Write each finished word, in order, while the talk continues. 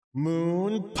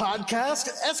Moon Podcast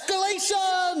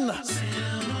Escalation!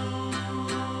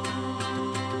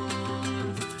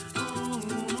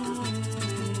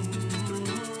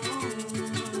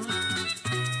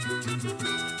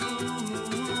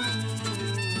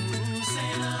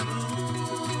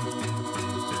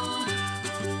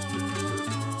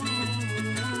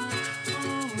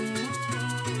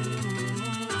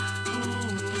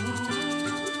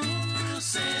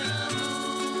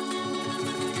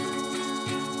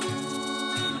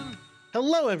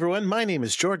 Hello, everyone. My name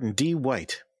is Jordan D.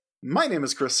 White. My name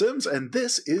is Chris Sims, and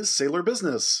this is Sailor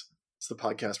Business. It's the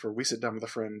podcast where we sit down with a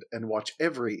friend and watch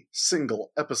every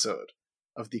single episode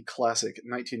of the classic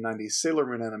 1990s Sailor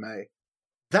Moon anime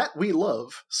that we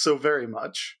love so very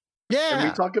much. Yeah. And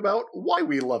we talk about why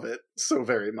we love it so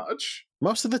very much.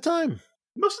 Most of the time.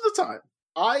 Most of the time.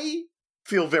 I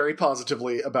feel very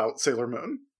positively about Sailor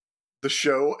Moon, the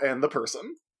show and the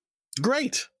person.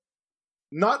 Great.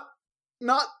 Not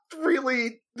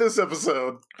really this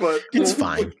episode, but it's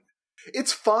fine.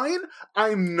 It's fine.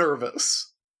 I'm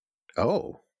nervous.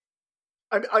 Oh.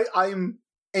 I'm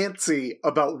antsy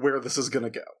about where this is going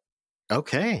to go.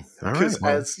 Okay. All right. Because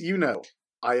as you know,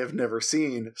 I have never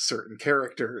seen certain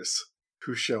characters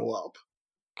who show up.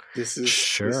 This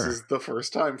is the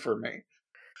first time for me.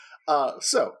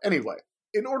 So anyway,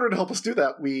 in order to help us do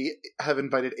that, we have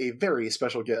invited a very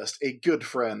special guest, a good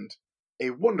friend, a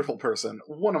wonderful person,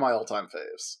 one of my all-time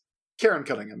faves. Karen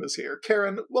Cunningham is here.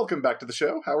 Karen, welcome back to the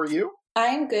show. How are you?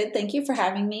 I'm good. Thank you for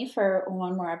having me for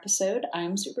one more episode.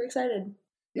 I'm super excited.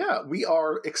 Yeah, we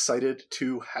are excited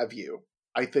to have you.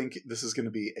 I think this is going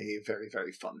to be a very,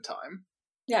 very fun time.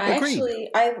 Yeah,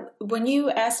 when you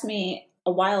asked me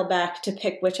a while back to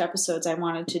pick which episodes I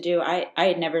wanted to do, I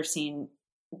had never seen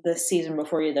this season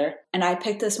before either. And I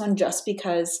picked this one just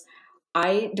because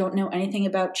I don't know anything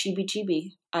about Chibi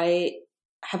Chibi. I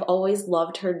have always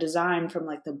loved her design from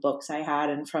like the books I had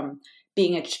and from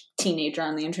being a teenager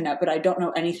on the internet, but I don't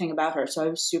know anything about her. So I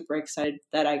was super excited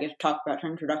that I get to talk about her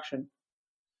introduction.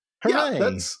 Hooray.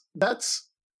 Yeah, that's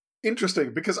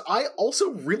interesting because I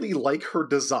also really like her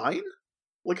design.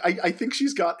 Like, I think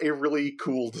she's got a really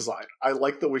cool design. I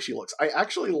like the way she looks. I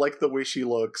actually like the way she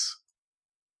looks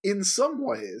in some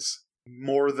ways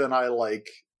more than I like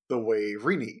the way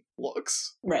Rini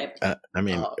looks. Right.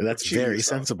 That's very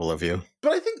sensible of you.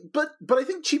 But I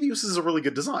think Chibiusa is a really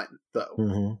good design, though.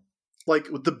 Mm-hmm. Like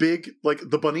with the big, like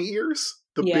the bunny ears,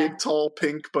 the big, tall,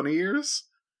 pink bunny ears,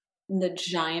 and the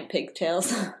giant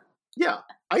pigtails. Yeah,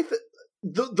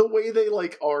 the way they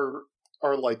like are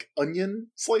like onion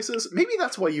slices. Maybe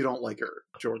that's why you don't like her,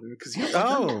 Jordan, because you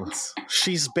don't like onions.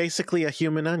 She's basically a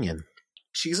human onion.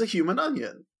 She's a human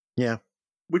onion. Yeah.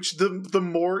 Which the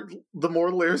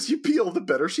more layers you peel, the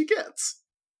better she gets.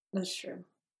 That's true.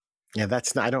 Yeah,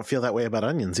 I don't feel that way about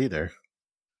onions either.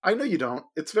 I know you don't.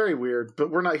 It's very weird, but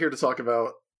we're not here to talk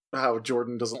about how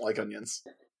Jordan doesn't like onions.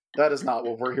 That is not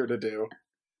what we're here to do.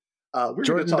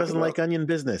 Jordan doesn't like onion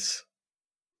business.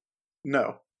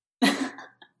 No.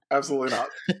 Absolutely not.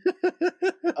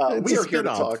 We are here to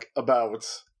talk about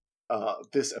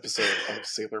this episode of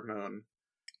Sailor Moon.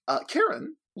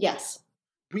 Karen? Yes.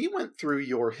 We went through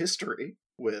your history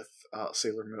with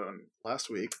Sailor Moon last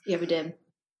week. Yeah, we did.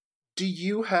 Do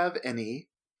you have any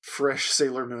fresh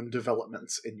Sailor Moon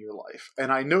developments in your life? And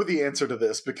I know the answer to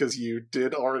this because you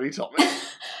did already tell me.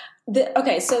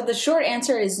 Okay, so the short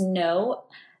answer is no.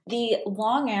 The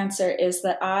long answer is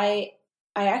that I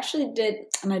actually did,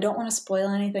 and I don't want to spoil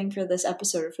anything for this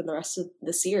episode or for the rest of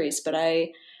the series, but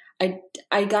I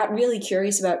got really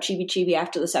curious about Chibi Chibi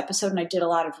after this episode, and I did a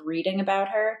lot of reading about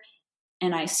her.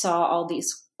 And I saw all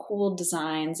these cool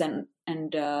designs and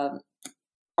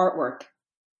artwork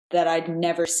that I'd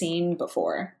never seen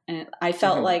before. And I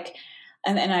felt like,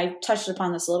 and I touched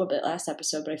upon this a little bit last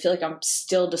episode, but I feel like I'm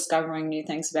still discovering new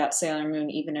things about Sailor Moon,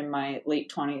 even in my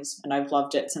late 20s. And I've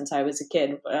loved it since I was a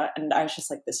kid. And I was just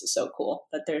like, this is so cool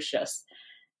that there's just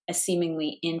a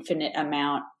seemingly infinite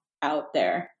amount out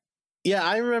there. Yeah,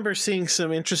 I remember seeing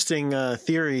some interesting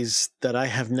theories that I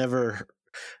have never...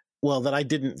 Well, that I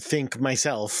didn't think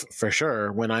myself, for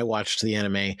sure, when I watched the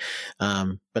anime.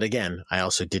 But again, I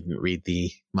also didn't read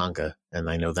the manga, and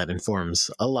I know that informs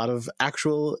a lot of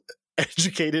actual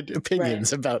educated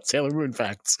opinions about Sailor Moon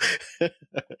facts.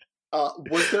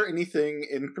 Was there anything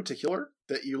in particular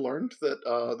that you learned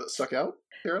that stuck out,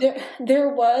 Karen?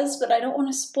 There was, but I don't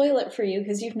want to spoil it for you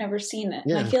because you've never seen it.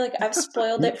 Yeah. And I feel like I've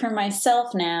spoiled it for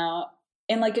myself now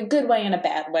in like a good way and a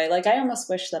bad way. Like I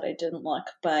almost wish that I didn't look,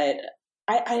 but...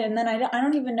 I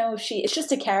don't even know if it's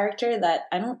just a character that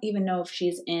I don't even know if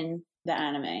she's in the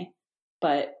anime,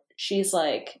 but she's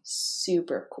like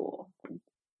super cool.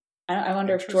 I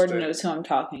wonder if Jordan knows who I'm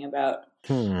talking about.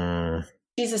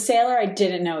 She's a sailor I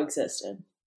didn't know existed,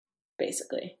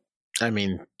 basically. I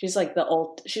mean, she's like the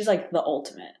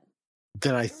ultimate.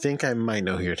 Then I think I might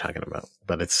know who you're talking about,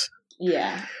 but it's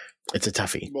a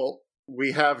toughie. Well,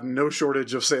 we have no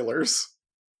shortage of sailors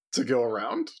to go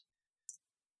around.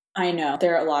 I know,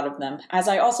 there are a lot of them. As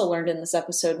I also learned in this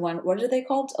episode, what are they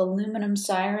called? Aluminum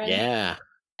Siren? Yeah.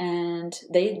 And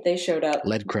they showed up.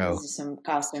 Lead Crow. Some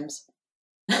costumes.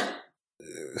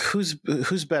 Who's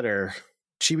better,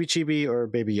 Chibi Chibi or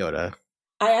Baby Yoda?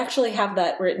 I actually have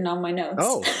that written on my notes.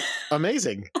 Oh,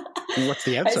 amazing. What's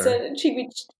the answer? I said Chibi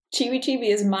Chibi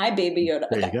is my Baby Yoda.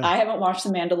 There you go. I haven't watched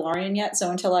The Mandalorian yet, so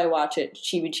until I watch it,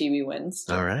 Chibi Chibi wins.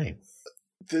 All right.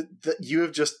 You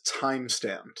have just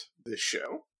time-stamped this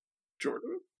show,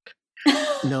 Jordan.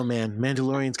 No, man.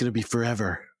 Mandalorian's going to be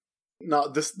forever. No,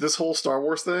 this whole Star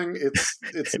Wars thing,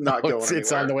 it's not going anywhere.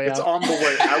 It's on the way out. It's on the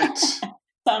way out. It's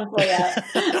on the way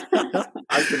out.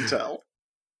 I can tell.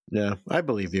 Yeah, I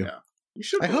believe you. Yeah. You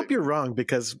should. I hope you're wrong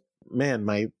because, man,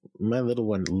 my little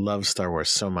one loves Star Wars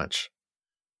so much.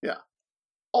 Yeah.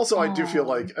 Also, I do feel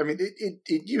like, I mean,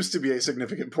 it used to be a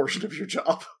significant portion of your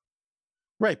job.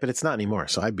 Right, but it's not anymore,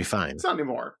 so I'd be fine. It's not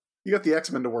anymore. You got the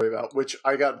X-Men to worry about, which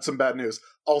I got some bad news.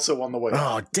 Also on the way.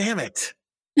 Oh, damn it.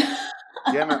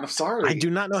 Yeah, man, I'm sorry. I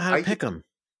do not know how to pick them.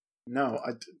 No,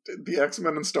 the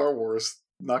X-Men and Star Wars,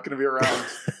 not going to be around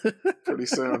pretty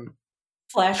soon.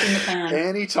 Flash in the pan.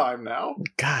 Anytime now.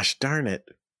 Gosh darn it.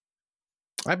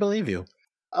 I believe you.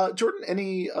 Jordan,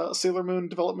 any Sailor Moon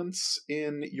developments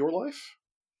in your life?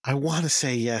 I want to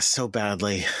say yes so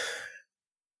badly,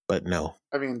 but no.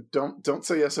 I mean, don't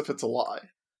say yes if it's a lie.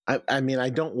 I mean, I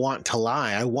don't want to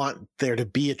lie. I want there to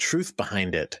be a truth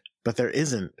behind it, but there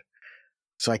isn't.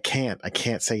 So I can't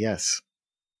say yes.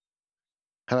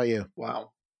 How about you?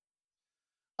 Wow.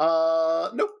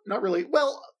 Nope, not really.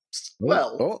 Well.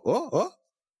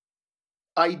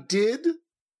 I did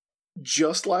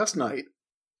just last night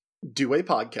do a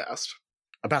podcast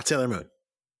about Sailor Moon.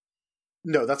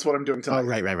 No, that's what I'm doing tonight. Oh,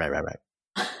 right.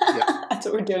 Yeah. That's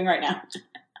what we're doing right now.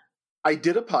 I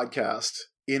did a podcast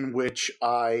in which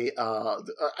I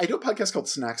do a podcast called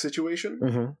Snack Situation.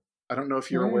 Mm-hmm. I don't know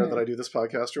if you're aware that I do this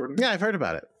podcast, Jordan. Yeah, I've heard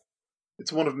about it.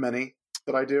 It's one of many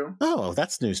that I do. Oh,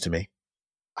 that's news to me.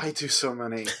 I do so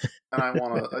many, and I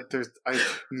want to. I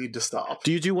need to stop.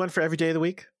 Do you do one for every day of the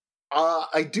week?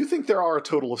 I do think there are a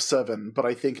total of 7, but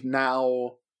I think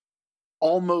now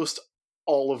almost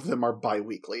all of them are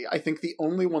bi-weekly. I think the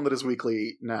only one that is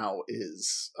weekly now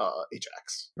is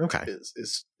Ajax. Okay,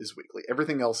 is weekly.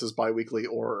 Everything else is bi-weekly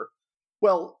or.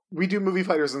 Well, we do Movie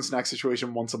Fighters and Snack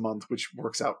Situation once a month, which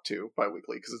works out to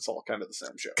bi-weekly because it's all kind of the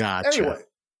same show. Gotcha. Anyway,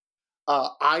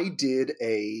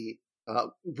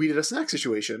 we did a Snack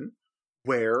Situation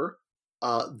where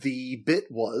the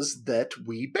bit was that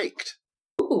we baked.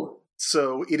 Ooh.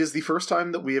 So it is the first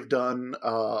time that we have done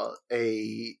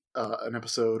an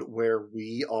episode where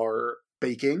we are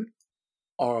baking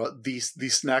these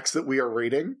snacks that we are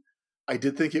rating. I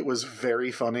did think it was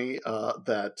very funny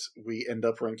that we end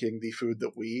up ranking the food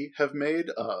that we have made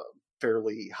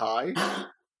fairly high.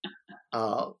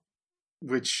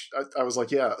 Which I was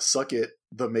like, yeah, suck it,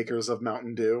 the makers of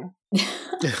Mountain Dew.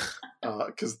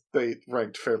 Because they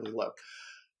ranked fairly low.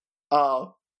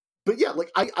 But yeah,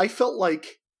 like I felt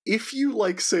like if you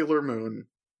like Sailor Moon,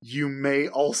 you may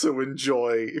also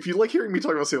enjoy, if you like hearing me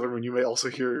talk about Sailor Moon, you may also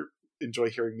enjoy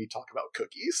hearing me talk about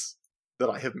cookies that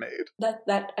I have made.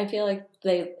 That I feel like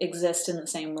they exist in the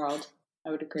same world.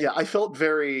 I would agree. Yeah, I felt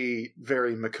very,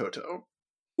 very Makoto.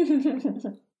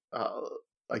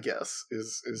 I guess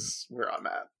is where I'm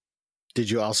at. Did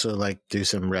you also do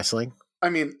some wrestling? I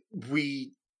mean,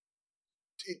 we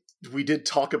did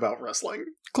talk about wrestling.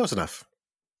 Close enough.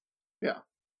 Yeah,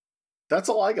 that's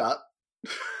all I got.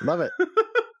 Love it.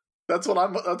 That's what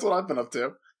I've been up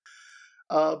to.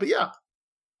 But yeah,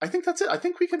 I think that's it. I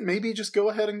think we can maybe just go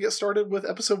ahead and get started with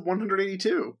episode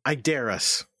 182. I dare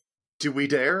us. Do we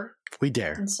dare? We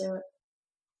dare. Let's do it.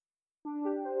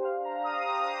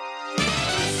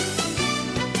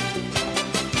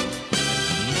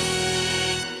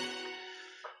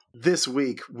 This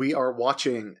week, we are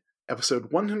watching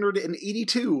episode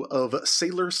 182 of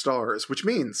Sailor Stars, which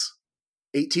means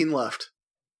 18 left.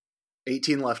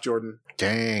 18 left, Jordan.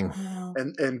 Dang. Wow.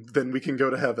 And then we can go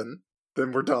to heaven.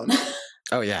 Then we're done.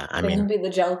 Oh, yeah. I They mean, can be the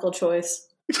Jellicle choice.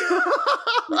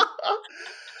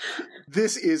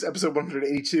 This is episode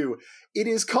 182. It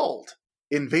is called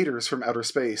Invaders from Outer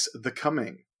Space, The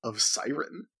Coming of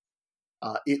Siren.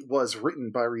 It was written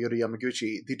by Ryota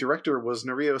Yamaguchi. The director was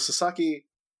Norio Sasaki.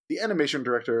 The animation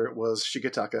director was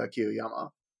Shigetaka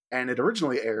Kiyoyama. And it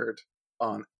originally aired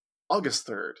on August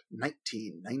 3rd,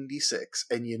 1996.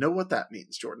 And you know what that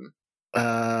means, Jordan?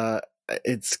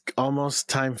 It's almost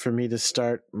time for me to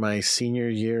start my senior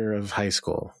year of high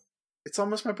school. It's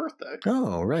almost my birthday.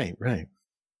 Oh, right.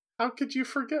 How could you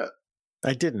forget?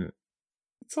 I didn't.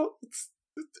 It's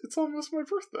almost my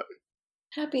birthday.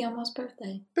 Happy almost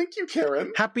birthday. Thank you,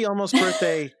 Karen. Happy almost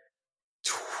birthday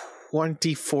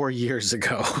 24 years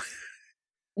ago.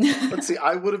 Let's see,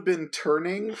 I would have been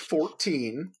turning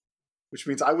 14, which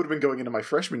means I would have been going into my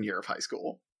freshman year of high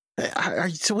school.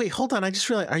 So wait, hold on. I just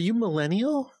realized, are you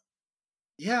millennial?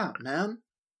 Yeah, man.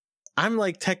 I'm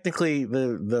like technically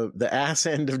the ass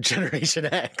end of Generation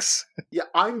X. Yeah,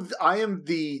 I am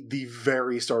the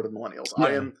very start of millennials. Yeah.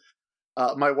 I am.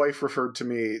 My wife referred to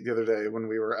me the other day when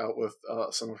we were out with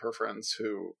some of her friends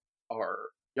who are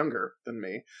younger than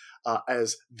me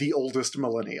as the oldest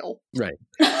millennial. Right.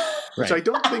 Which I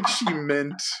don't think she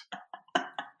meant.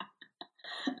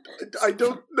 I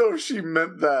don't know if she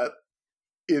meant that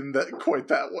in that quite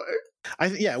that way.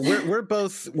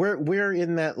 We're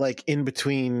in that like in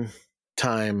between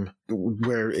time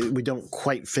where we don't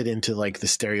quite fit into like the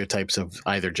stereotypes of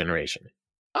either generation.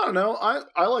 I don't know.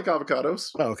 I like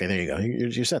avocados. Oh, okay, there you go.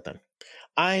 You're set then.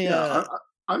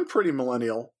 I'm pretty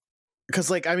millennial. Because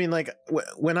like I mean like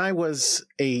when I was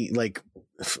a like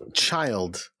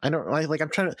child, I'm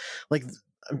trying to like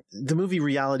the movie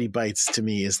Reality Bites to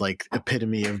me is like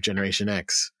epitome of Generation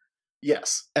X.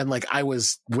 Yes. And like I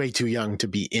was way too young to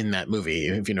be in that movie,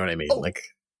 if you know what I mean. Oh, like,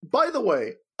 by the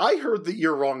way, I heard that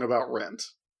you're wrong about Rent.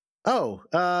 Oh,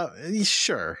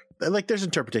 sure. Like there's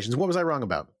interpretations. What was I wrong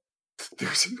about?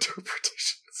 There's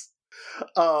interpretations.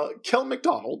 Kel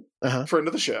McDonald, friend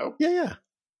of the show. Yeah.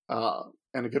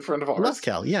 And a good friend of ours. Love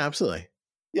Kel. Yeah, absolutely.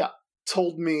 Yeah.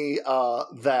 Told me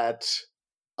that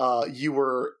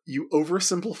you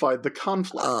oversimplified the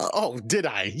conflict. Oh, did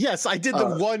I? Yes, I did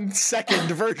the 1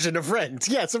 second version of Rent.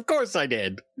 Yes, of course I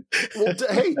did. Well,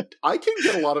 hey, I can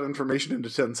get a lot of information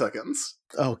into 10 seconds.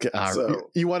 Okay. So,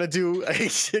 you want to do a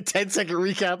 10-second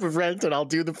recap of Rent and I'll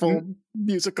do the full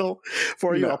musical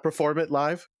for you? No. I'll perform it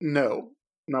live? No,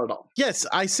 not at all. Yes,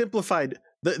 I simplified.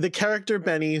 The character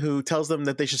Benny, who tells them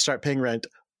that they should start paying rent,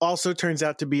 also turns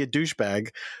out to be a douchebag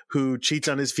who cheats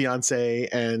on his fiancée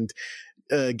and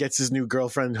gets his new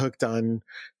girlfriend hooked on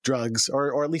drugs,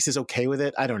 or at least is okay with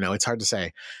it. I don't know. It's hard to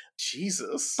say.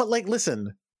 Jesus. But like,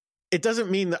 listen, it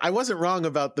doesn't mean that I wasn't wrong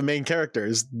about the main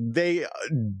characters. They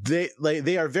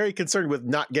are very concerned with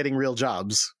not getting real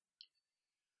jobs.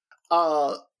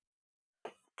 Yeah.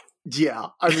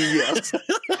 I mean, yes.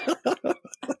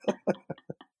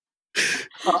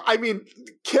 I mean,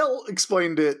 Kel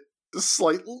explained it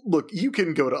slightly. Look, you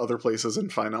can go to other places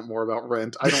and find out more about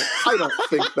Rent. I don't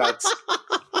think that's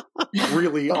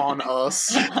really on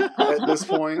us at this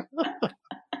point.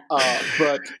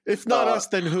 But if not us,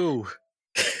 then who?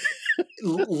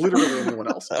 Literally anyone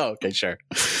else. Oh, okay, sure.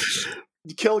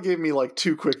 Kel gave me like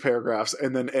 2 quick paragraphs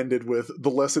and then ended with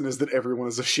the lesson is that everyone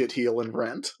is a shit heel in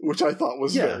Rent, which I thought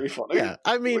was very funny. Yeah,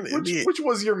 I mean, which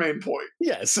was your main point?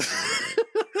 Yes.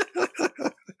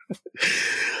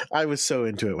 I was so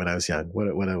into it when I was young.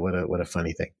 What a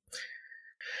funny thing.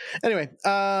 Anyway,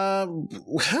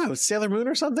 Sailor Moon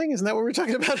or something? Isn't that what we're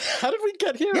talking about? How did we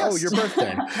get here? Yes. Oh, your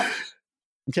birthday.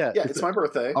 Yeah, it's my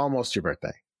birthday. Almost your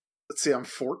birthday. Let's see, I'm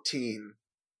 14.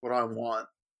 What do I want?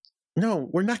 No,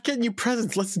 we're not getting you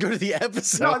presents. Let's go to the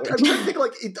episode. No, I'm trying to think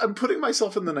I'm putting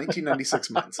myself in the 1996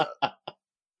 mindset.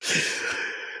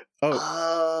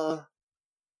 Oh.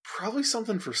 Probably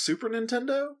something for Super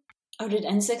Nintendo? Oh, did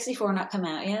N64 not come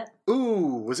out yet?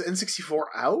 Ooh, was N64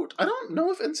 out? I don't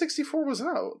know if N64 was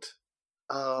out.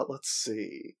 Let's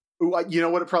see. Ooh, you know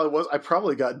what it probably was? I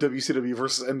probably got WCW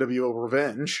versus NWO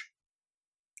Revenge.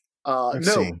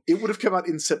 No, it would have come out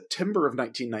in September of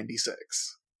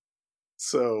 1996.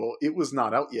 So it was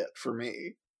not out yet for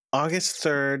me. August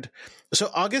 3rd. So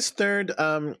August 3rd,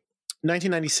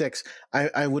 1996,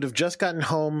 I would have just gotten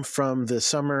home from the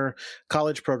summer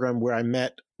college program where I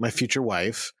met my future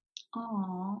wife.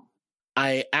 Aww.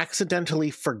 I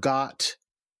accidentally forgot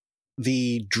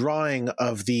the drawing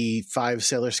of the 5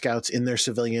 Sailor Scouts in their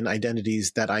civilian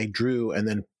identities that I drew and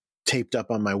then taped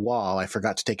up on my wall. I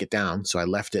forgot to take it down, so I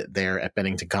left it there at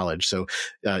Bennington College. So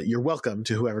you're welcome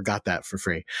to whoever got that for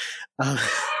free.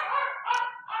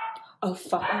 Oh,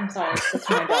 fuck. I'm sorry. It's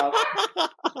my dog.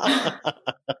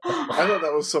 I thought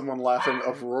that was someone laughing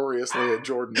uproariously at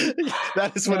Jordan.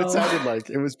 That is what it sounded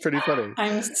like. It was pretty funny.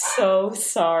 I'm so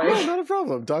sorry. No, not a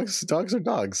problem. Dogs are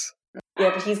dogs. Yeah,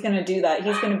 but he's going to do that.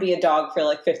 He's going to be a dog for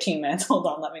like 15 minutes. Hold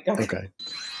on, let me go. Okay.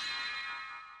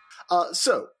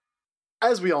 So,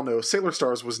 as we all know, Sailor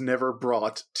Stars was never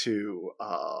brought to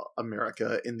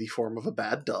America in the form of a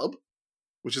bad dub,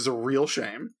 which is a real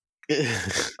shame.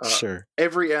 Sure.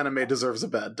 Every anime deserves a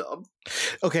bad dub.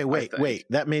 Okay, wait.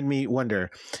 That made me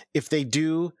wonder if they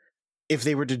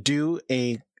were to do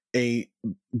a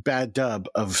bad dub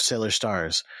of Sailor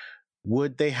Stars,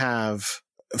 would they have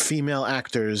female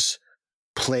actors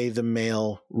play the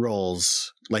male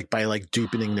roles, like by like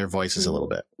deepening their voices a little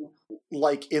bit,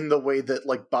 like in the way that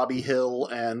like Bobby Hill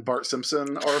and Bart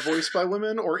Simpson are voiced by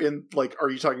women, or in like, are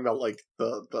you talking about like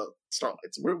the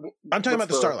Starlights? I'm talking about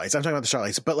the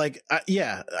Starlights, but like,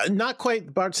 yeah, not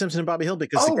quite Bart Simpson and Bobby Hill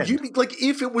because you mean like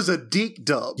if it was a Deke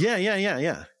dub?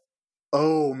 Yeah.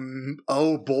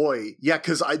 Oh boy, yeah,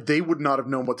 because they would not have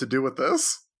known what to do with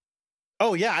this.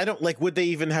 Oh yeah, I don't like. Would they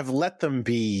even have let them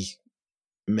be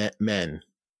men?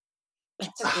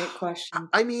 That's a great question.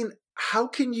 I mean, how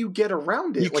can you get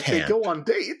around it? They go on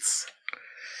dates.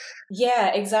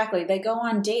 Yeah, exactly. They go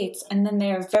on dates, and then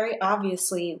they're very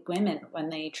obviously women when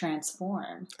they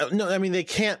transform. No, I mean, they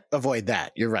can't avoid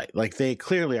that. You're right. Like, they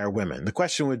clearly are women. The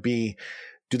question would be,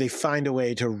 do they find a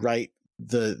way to write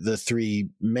the three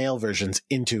male versions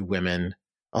into women?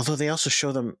 Although they also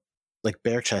show them, like,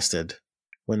 bare-chested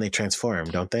when they transform,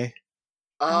 don't they?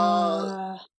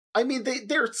 I mean,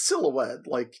 they're silhouette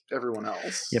like everyone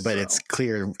else. Yeah, but it's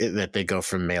clear that they go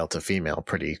from male to female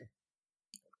pretty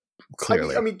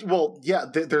clearly. I mean, well, yeah,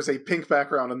 there's a pink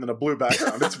background and then a blue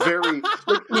background. It's very,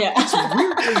 it's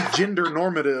weirdly gender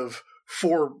normative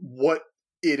for what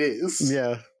it is.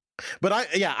 Yeah, but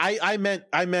I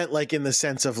meant like in the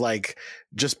sense of like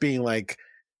just being like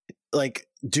make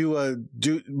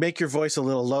your voice a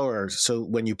little lower so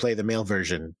when you play the male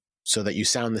version so that you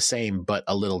sound the same but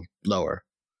a little lower.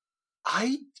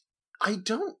 I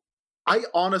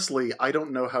honestly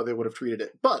don't know how they would have treated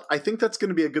it, but I think that's going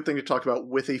to be a good thing to talk about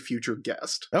with a future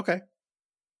guest. Okay.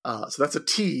 So that's a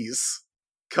tease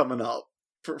coming up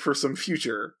for some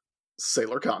future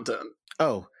Sailor content.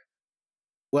 Oh,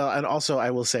 well, and also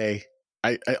I will say,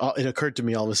 it occurred to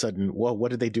me all of a sudden, well, what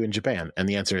did they do in Japan? And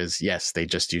the answer is yes, they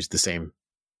just used the same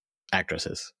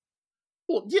actresses.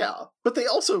 Well, yeah, but they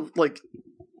also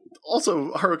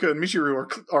Haruka and Michiru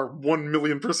are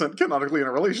 1,000,000% canonically in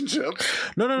a relationship.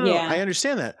 No. Yeah. I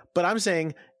understand that. But I'm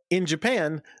saying in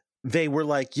Japan, they were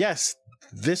like, yes,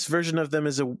 this version of them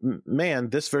is a man,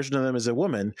 this version of them is a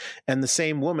woman, and the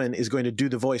same woman is going to do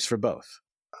the voice for both.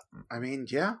 I mean,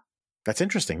 yeah. That's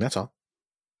interesting, that's all.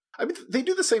 I mean, they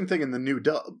do the same thing in the new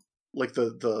dub, like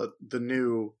the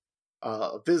new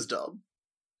Viz dub.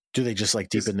 Do they just like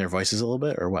deepen their voices a little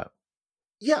bit, or what?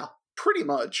 Yeah, pretty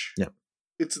much. Yeah.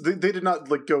 They did not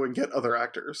like go and get other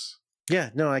actors. Yeah,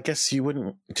 no, I guess you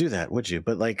wouldn't do that, would you?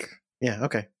 But like, yeah,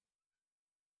 okay.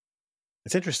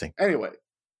 It's interesting. Anyway,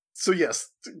 so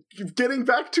yes, getting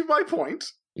back to my point.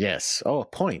 Yes. Oh, a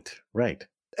point. Right.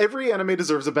 Every anime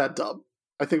deserves a bad dub.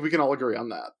 I think we can all agree on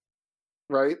that.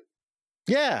 Right?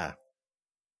 Yeah.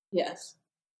 Yes.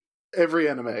 Every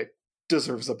anime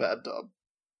deserves a bad dub.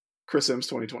 Chris Sims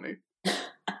 2020.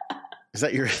 Is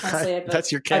that your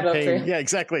that's your campaign? Yeah,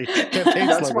 exactly. Campaign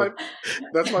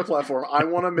that's my platform. I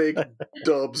want to make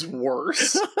dubs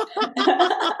worse.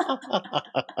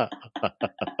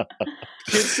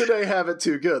 Kids today have it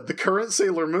too good. The current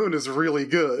Sailor Moon is really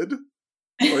good.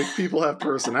 Like, people have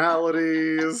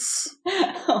personalities.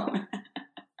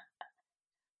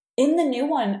 In the new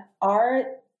one, are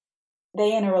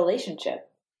they in a relationship?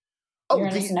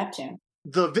 Uranus and Neptune.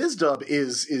 The Viz dub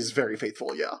is very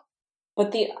faithful, yeah.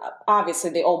 But obviously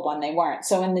the old one, they weren't.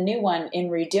 So in the new one, in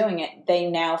redoing it, they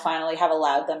now finally have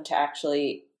allowed them to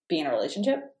actually be in a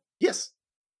relationship? Yes.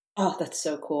 Oh, that's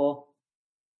so cool.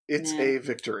 It's a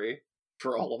victory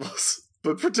for all of us,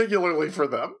 but particularly for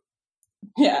them.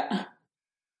 Yeah.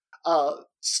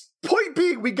 Point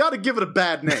being, we gotta give it a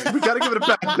bad name. We gotta give it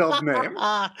a bad dub name.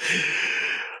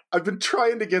 I've been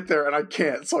trying to get there and I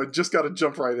can't, so I just gotta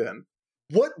jump right in.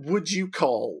 What would you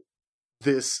call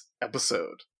this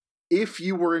episode if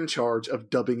you were in charge of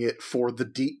dubbing it for the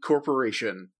Deke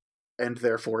Corporation, and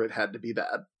therefore it had to be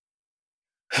bad?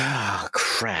 Oh,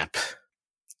 crap.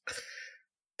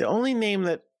 The only name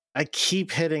that I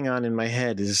keep hitting on in my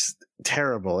head is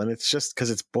terrible, and it's just because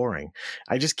it's boring.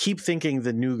 I just keep thinking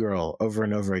the new girl over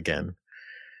and over again.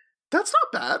 That's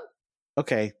not bad.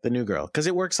 Okay, the new girl, because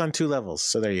it works on 2 levels,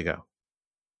 so there you go.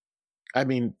 I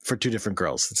mean, for 2 different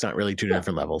girls. It's not really 2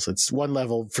 different levels. It's 1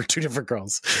 level for 2 different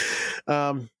girls.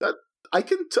 That I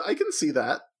can see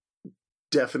that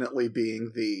definitely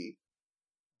being the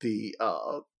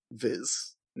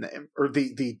Viz name, or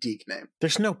the Deke name.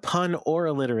 There's no pun or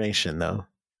alliteration, though.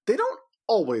 They don't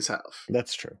always have.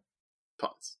 That's true.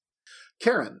 Puns.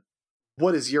 Karen,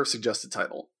 What is your suggested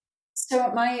title?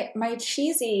 So my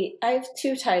cheesy, I have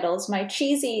 2 titles. My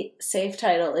cheesy safe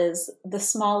title is The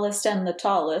Smallest and the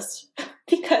Tallest,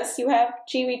 because you have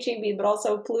Chibi Chibi, but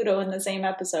also Pluto in the same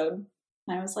episode.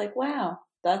 And I was like, wow,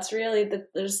 that's really,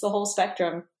 there's the whole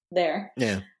spectrum there.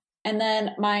 Yeah. And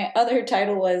then my other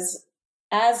title was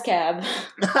ASCAB,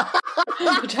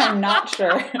 which I'm not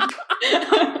sure.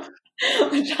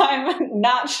 Which I'm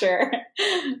not sure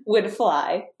would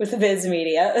fly with Viz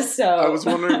Media. So I was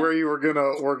wondering where you were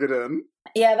gonna work it in.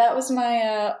 Yeah, that was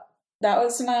my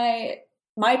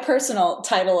personal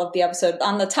title of the episode.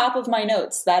 On the top of my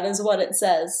notes, that is what it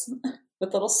says,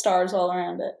 with little stars all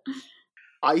around it.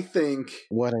 I think...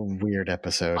 What a weird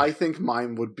episode. I think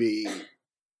mine would be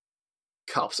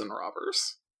Cops and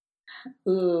Robbers.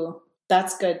 Ooh,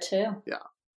 that's good too. Yeah.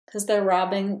 Because they're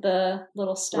robbing the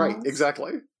little stones. Right,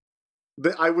 exactly.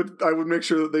 I would make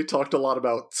sure that they talked a lot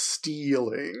about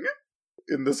stealing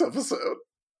in this episode.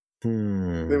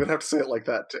 They would have to say it like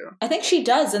that too. I think she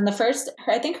does in the first.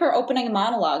 I think her opening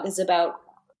monologue is about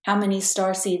how many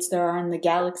starseeds there are in the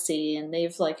galaxy, and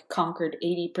they've like conquered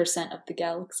 80% of the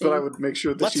galaxy. But I would make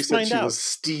sure that she said she was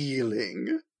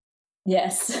stealing.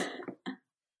 Yes,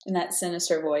 in that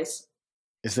sinister voice.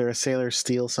 Is there a sailor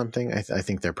steal something? I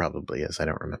think there probably is. I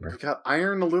don't remember. We've got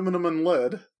iron, aluminum, and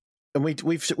lead. And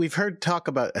we've heard talk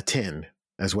about a tin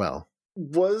as well.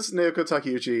 Was Naoko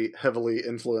Takeuchi heavily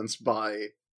influenced by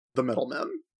the Metal Men?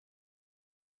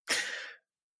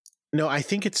 No, I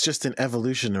think it's just an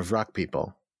evolution of rock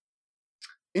people.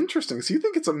 Interesting. So you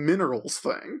think it's a minerals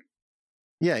thing?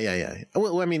 Yeah.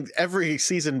 Well, I mean, every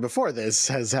season before this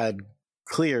has had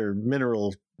clear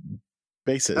mineral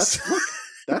basis.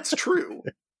 That's true.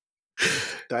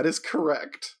 That is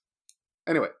correct.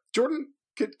 Anyway, Jordan,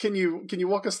 can you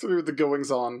walk us through the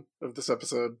goings-on of this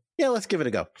episode? Yeah, let's give it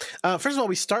a go. First of all,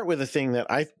 we start with a thing that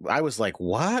I was like,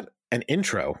 what? An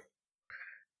intro?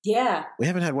 Yeah. We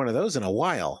haven't had one of those in a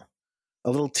while.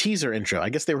 A little teaser intro. I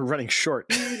guess they were running short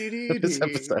this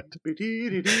episode.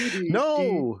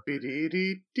 No!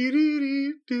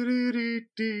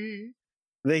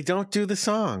 They don't do the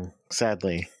song,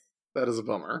 sadly. That is a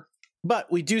bummer. But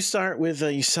we do start with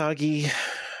Usagi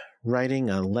writing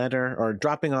a letter, or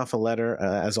dropping off a letter,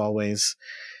 as always,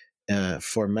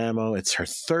 for Mamo. It's her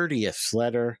 30th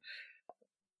letter.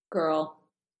 Girl.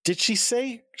 Did she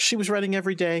say she was writing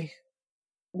every day?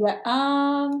 Yeah.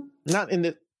 Not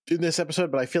in this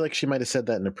episode, but I feel like she might have said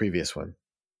that in the previous one.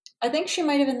 I think she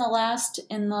might have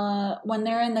when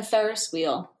they're in the Ferris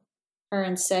wheel. Her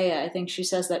and Seiya, I think she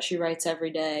says that she writes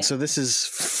every day. So this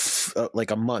is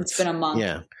like a month. It's been a month.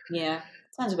 Yeah.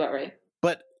 Sounds about right.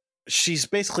 But she's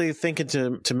basically thinking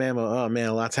to Mamo, oh man,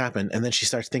 a lot's happened. And then she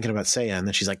starts thinking about Seiya, and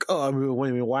then she's like, oh,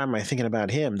 why am I thinking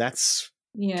about him? I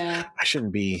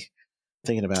shouldn't be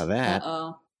thinking about that.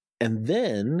 Uh-oh. And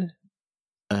then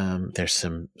there's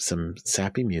some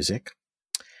sappy music,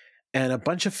 and a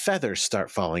bunch of feathers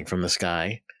start falling from the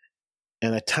sky,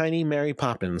 and a tiny Mary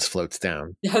Poppins floats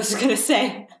down. I was going to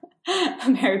say, a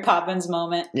Mary Poppins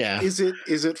moment. Yeah. Is it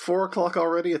 4:00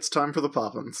 already? It's time for the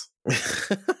Poppins.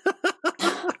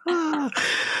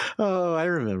 Oh, I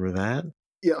remember that.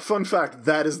 Yeah, fun fact,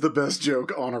 that is the best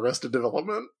joke on Arrested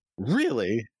Development.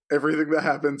 Really? Everything that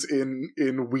happens in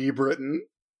Wee Britain.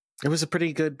 It was a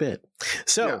pretty good bit.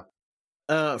 So,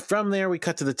 from there, we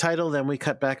cut to the title, then we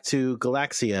cut back to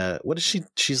Galaxia. What is she?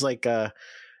 She's like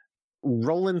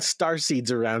rolling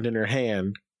starseeds around in her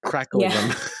hand, crackling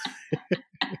them.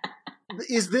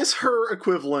 Is this her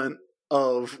equivalent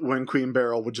of when Queen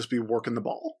Beryl would just be working the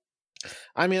ball?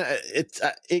 I mean,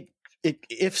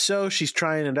 if so, she's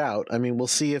trying it out. I mean, we'll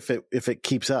see if it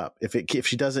keeps up. If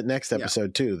she does it next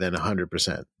episode too, then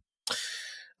 100%.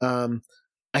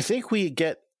 I think we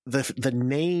get the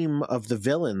name of the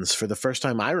villains for the first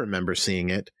time I remember seeing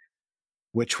it,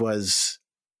 which was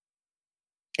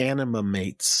Anima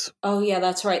Mates. Oh yeah,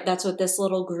 that's right. That's what this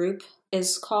little group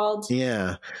is called.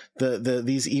 Yeah,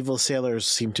 these evil sailors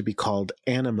seem to be called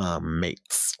Anima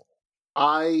Mates.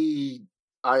 I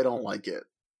don't like it.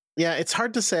 Yeah, it's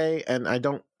hard to say, and I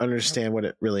don't understand what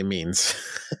it really means.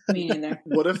 Me neither.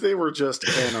 What if they were just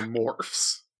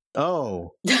Animorphs?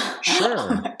 Oh,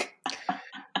 sure.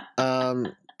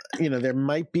 There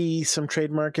might be some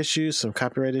trademark issues, some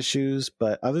copyright issues,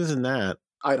 but other than that,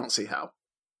 I don't see how.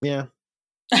 Yeah.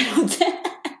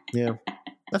 Yeah,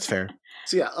 that's fair.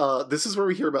 So yeah, this is where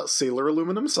we hear about Sailor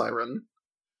Aluminum Siren.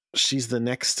 She's the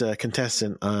next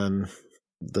contestant on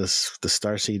the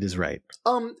Starseed is Right.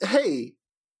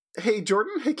 Hey,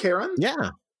 Jordan. Hey, Karen. Yeah.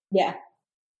 Yeah.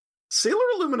 Sailor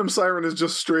Aluminum Siren is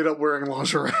just straight up wearing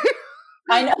lingerie.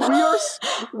 I know.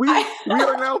 We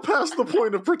are now past the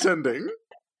point of pretending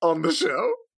on the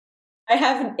show.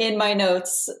 have in my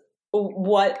notes,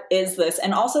 what is this?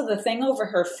 And also the thing over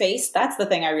her face, that's the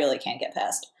thing I really can't get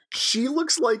past. She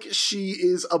looks like she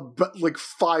is like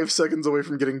 5 seconds away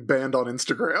from getting banned on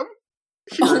Instagram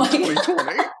here in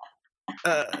 2020.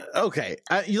 Okay,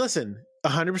 you listen,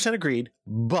 100% agreed,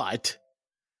 but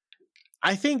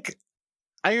I think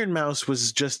Iron Mouse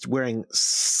was just wearing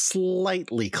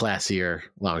slightly classier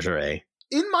lingerie.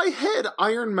 In my head,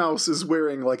 Iron Mouse is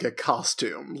wearing like a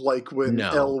costume, like when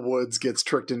Elle Woods gets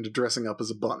tricked into dressing up as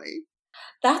a bunny.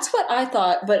 That's what I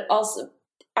thought, but also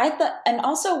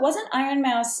wasn't Iron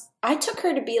Mouse, I took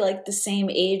her to be like the same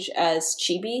age as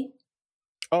Chibi.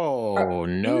 Oh,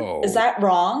 no. Is that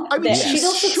wrong? I mean, she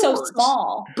looks so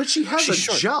small. But she has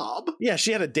a job. Yeah,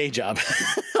 she had a day job.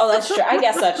 Oh, that's true. I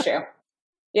guess that's true.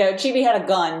 Yeah, Chibi had a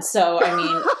gun, so I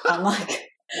mean, I'm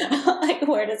like,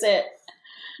 where does it?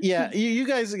 Yeah, you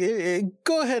guys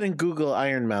go ahead and Google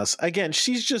Iron Mouse. Again,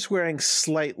 she's just wearing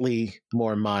slightly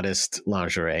more modest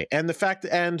lingerie.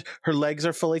 And her legs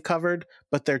are fully covered,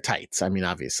 but they're tights. I mean,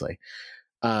 obviously.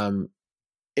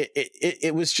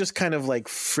 It was just kind of like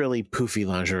frilly, poofy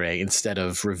lingerie instead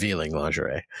of revealing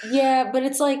lingerie. Yeah, but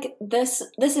it's like this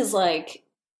is like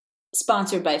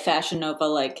sponsored by Fashion Nova,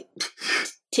 like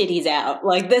titties out.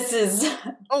 Like this is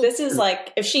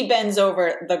like if she bends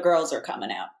over, the girls are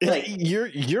coming out. Like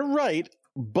you're right,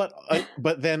 but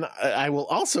then I will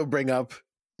also bring up.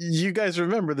 You guys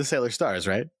remember the Sailor Stars,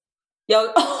 right?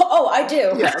 I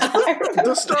do. Yeah,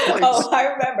 the Starlights. Oh, I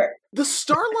remember. The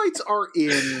Starlights are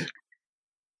in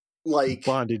like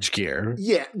bondage gear.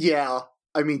 Yeah.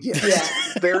 I mean, yeah.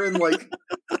 They're in like.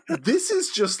 This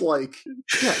is just like.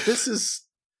 Yeah, this is.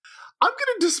 I'm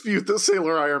going to dispute that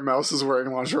Sailor Iron Mouse is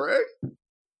wearing lingerie.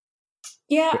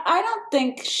 Yeah, I don't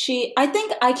think I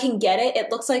think I can get it. It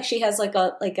looks like she has like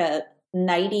a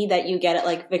nightie that you get at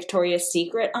like Victoria's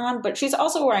Secret on, but she's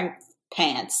also wearing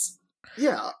pants.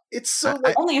 Yeah, it's so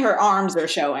only her arms are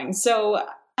showing, so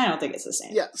I don't think it's the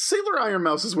same. Yeah, Sailor Iron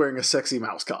Mouse is wearing a sexy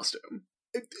mouse costume.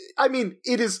 I mean,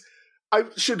 it is. I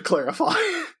should clarify.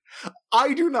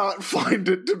 I do not find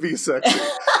it to be sexy.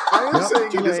 I am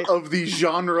saying it is of the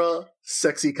genre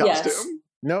sexy costume. Yes.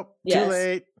 Nope. Too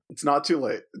late. It's not too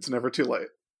late. It's never too late.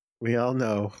 We all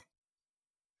know.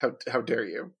 How dare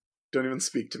you? Don't even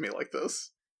speak to me like this.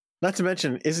 Not to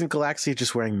mention, isn't Galaxia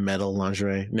just wearing metal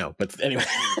lingerie? No, but anyway.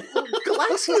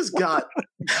 Galaxia's got...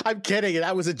 I'm kidding.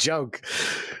 That was a joke.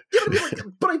 Yeah,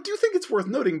 but I do think it's worth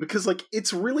noting because like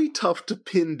it's really tough to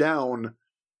pin down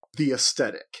the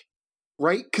aesthetic.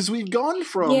 Right? Because we've gone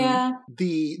from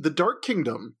the Dark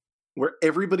Kingdom, where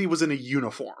everybody was in a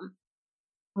uniform.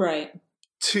 Right.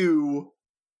 To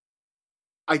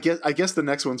I guess the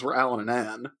next ones were Alan and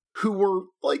Anne, who were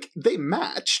like they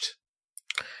matched.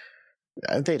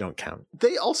 They don't count.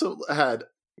 They also had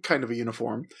kind of a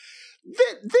uniform.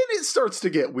 Then it starts to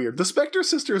get weird. The Spectre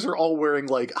sisters are all wearing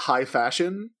like high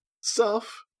fashion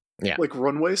stuff. Yeah. Like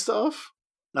runway stuff.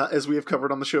 As we have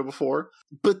covered on the show before.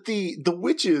 But the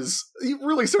witches, it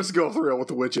really starts to go off the rail with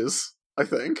the witches, I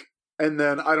think. And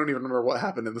then I don't even remember what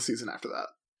happened in the season after that.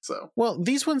 So, well,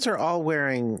 these ones are all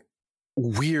wearing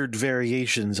weird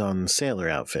variations on sailor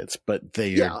outfits, but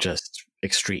they are just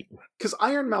extreme. Because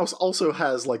Iron Mouse also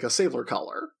has like a sailor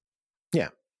collar. Yeah.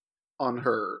 On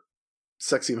her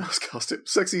sexy mouse costume.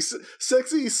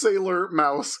 Sexy sailor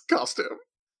mouse costume.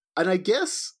 And I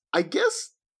guess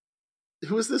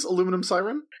who is this aluminum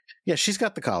siren? Yeah, she's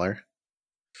got the collar.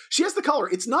 She has the collar.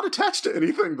 It's not attached to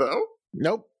anything, though.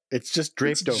 Nope. It's just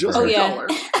draped over. Just the collar.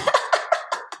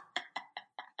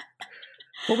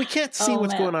 Well, we can't see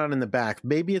what's going on in the back.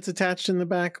 Maybe it's attached in the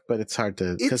back, but it's hard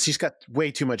to because she's got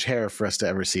way too much hair for us to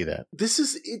ever see that.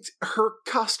 Her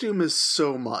costume is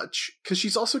so much because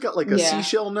she's also got like a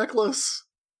seashell necklace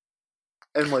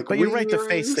and like. But you're right. The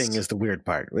face thing is the weird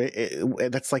part.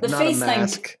 That's like not a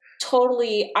mask.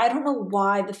 Totally. I don't know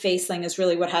why the face thing is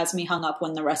really what has me hung up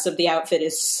when the rest of the outfit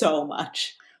is so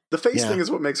much. The face thing is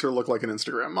what makes her look like an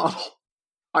Instagram model,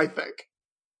 I think.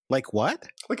 Like what?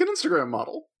 Like an Instagram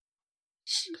model.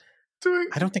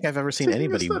 I don't think I've ever seen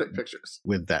anybody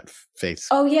with that face.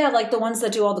 Oh yeah, like the ones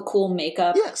that do all the cool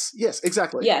makeup. Yes,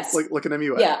 exactly. Yes. Like an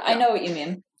MUA. Yeah, I know what you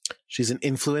mean. She's an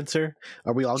influencer?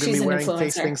 Are we all going to be wearing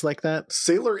face things like that?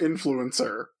 Sailor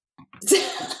influencer.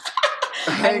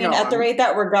 I mean, at the rate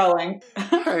that we're going.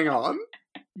 Hang on.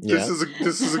 This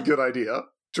is a good idea.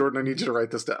 Jordan, I need you to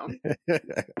write this down.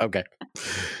 Okay.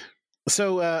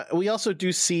 So we also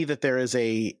do see that there is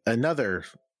another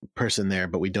person there,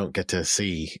 but we don't get to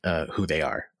see who they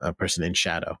are, a person in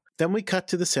shadow. Then we cut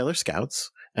to the Sailor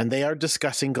Scouts, and they are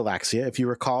discussing Galaxia. If you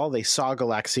recall, they saw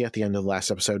Galaxia at the end of the last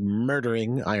episode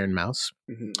murdering Iron Mouse.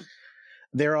 Mm-hmm.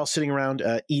 They're all sitting around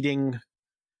eating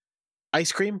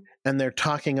ice cream, and they're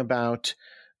talking about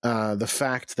the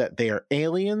fact that they are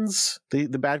aliens. The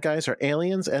bad guys are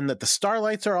aliens, and that the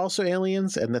Starlights are also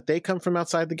aliens, and that they come from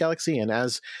outside the galaxy. And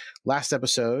as last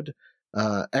episode,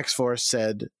 X-Force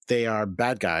said they are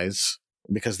bad guys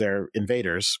because they're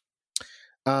invaders.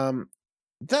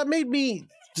 That made me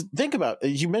think about,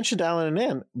 you mentioned Alan and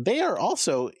Ann. They are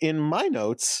also in my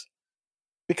notes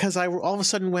because I all of a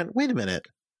sudden went, wait a minute,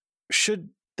 should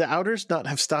the Outers not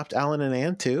have stopped Alan and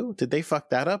Ann too? Did they fuck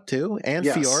that up too? And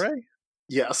yes. Fiore?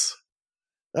 Yes.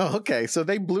 Oh, okay. So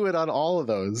they blew it on all of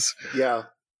those. Yeah.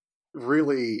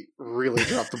 Really, really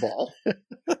dropped the ball.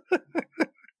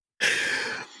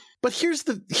 But here's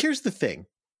the thing.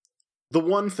 The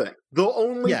one thing. The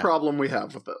only problem we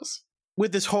have with this.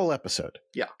 With this whole episode.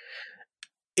 Yeah.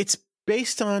 It's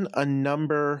based on a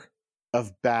number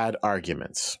of bad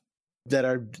arguments that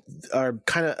are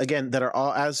kind of, again, that are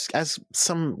all as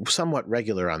somewhat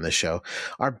regular on this show,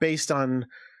 are based on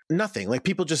nothing. Like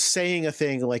people just saying a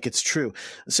thing like it's true.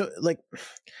 So like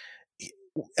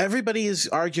everybody is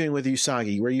arguing with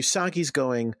Usagi, where Usagi's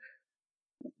going,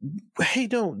 hey,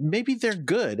 no, maybe they're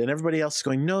good. And everybody else is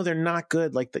going, no, they're not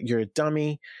good. Like that, you're a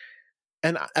dummy.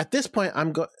 And at this point,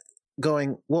 I'm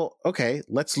going, well, okay,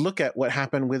 let's look at what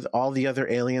happened with all the other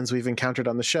aliens we've encountered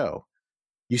on the show.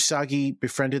 Usagi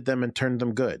befriended them and turned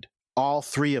them good. All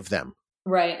three of them.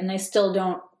 Right. And they still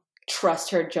don't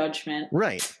trust her judgment.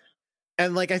 Right.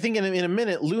 And like, I think in a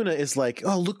minute, Luna is like,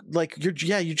 oh, look, like you're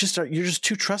just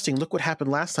too trusting. Look what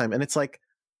happened last time. And it's like,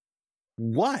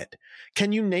 what?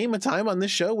 Can you name a time on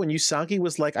this show when Usagi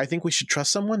was like, I think we should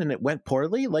trust someone and it went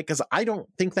poorly? Like, because I don't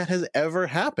think that has ever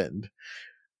happened.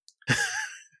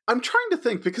 I'm trying to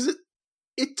think, because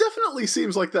it definitely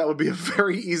seems like that would be a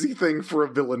very easy thing for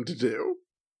a villain to do.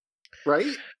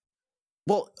 Right?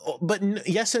 Well, but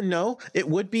yes and no. It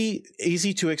would be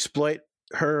easy to exploit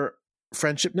her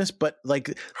friendshipness, but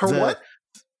like what?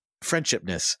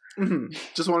 Friendshipness. Mm-hmm.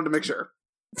 Just wanted to make sure.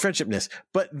 Friendshipness.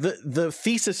 But the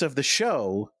thesis of the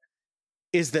show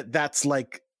is that that's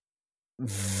like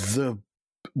the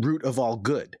root of all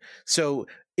good. So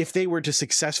if they were to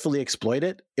successfully exploit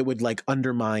it, it would like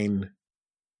undermine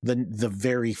the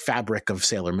very fabric of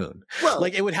Sailor Moon. Well,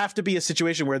 like it would have to be a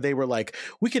situation where they were like,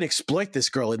 we can exploit this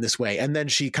girl in this way, and then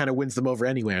she kind of wins them over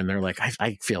anyway, and they're like,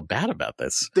 I feel bad about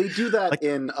this. They do that like,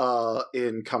 in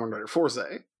Kamen Rider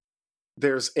Fourze.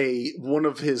 There's one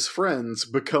of his friends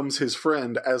becomes his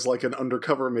friend as like an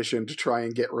undercover mission to try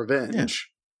and get revenge.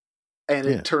 Yeah. And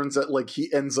it turns out like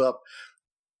he ends up,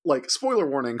 like, spoiler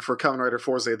warning for Kamen Rider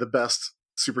Fourze, the best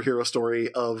superhero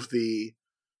story of the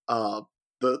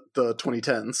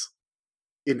 2010s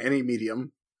in any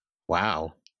medium.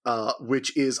 Wow.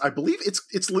 Which is, I believe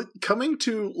it's coming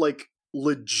to like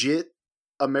legit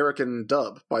American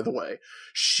dub, by the way.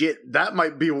 Shit, that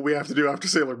might be what we have to do after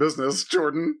Sailor Business,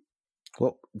 Jordan.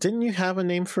 Well, didn't you have a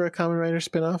name for a Kamen Rider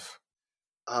spinoff?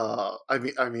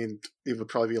 I mean, it would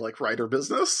probably be like Rider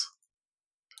Business.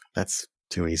 That's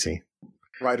too easy.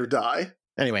 Ride or Die.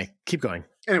 Anyway, keep going.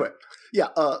 Anyway, yeah.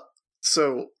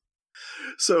 So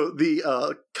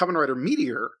the Kamen Rider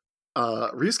Meteor,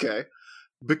 Ryusuke,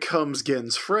 becomes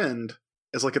Gen's friend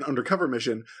as like an undercover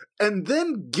mission, and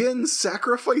then Gen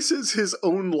sacrifices his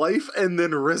own life and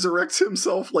then resurrects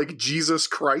himself like Jesus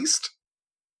Christ.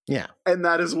 Yeah. And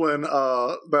that is when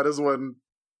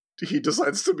he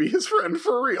decides to be his friend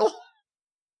for real.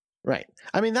 Right.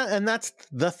 I mean, that's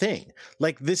the thing.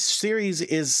 Like, this series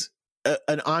is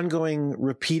an ongoing,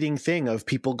 repeating thing of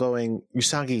people going,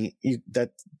 Usagi,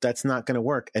 that's not going to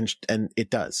work, and it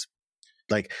does.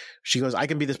 Like, she goes, I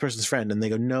can be this person's friend, and they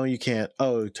go, no, you can't.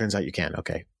 Oh, it turns out you can.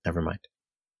 Okay, never mind.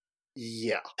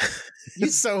 Yeah.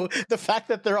 So the fact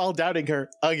that they're all doubting her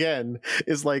again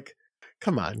is like,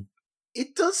 come on.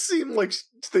 It does seem like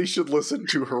they should listen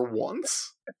to her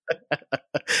once.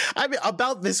 I mean,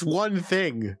 about this one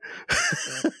thing.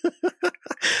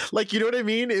 Like, you know what I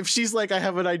mean? If she's like, I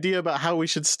have an idea about how we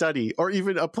should study, or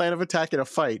even a plan of attack in a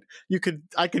fight,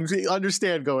 I can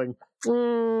understand going,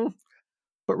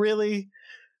 but really?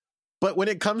 But when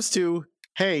it comes to,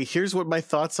 hey, here's what my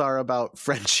thoughts are about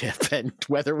friendship and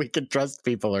whether we can trust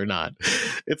people or not,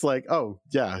 it's like, oh,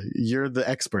 yeah, you're the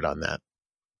expert on that.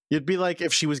 You'd be like,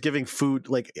 if she was giving food,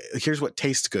 like, here's what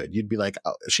tastes good. You'd be like,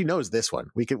 oh, she knows this one.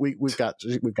 We've got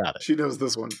it. She knows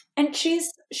this one. And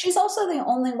she's also the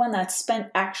only one that spent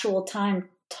actual time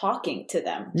talking to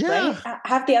them. Yeah. Right?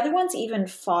 Have the other ones even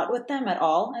fought with them at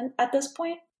all at this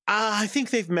point? I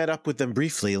think they've met up with them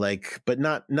briefly, like, but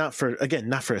not for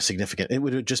a significant. It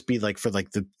would just be like for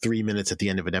like the 3 minutes at the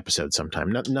end of an episode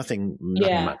sometime. Nothing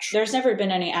much. There's never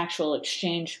been any actual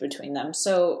exchange between them.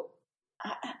 So.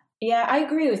 Yeah, I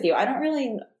agree with you. I don't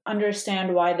really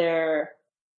understand why they're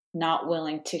not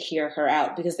willing to hear her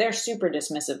out, because they're super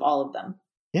dismissive, all of them.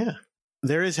 Yeah.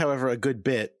 There is, however, a good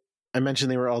bit. I mentioned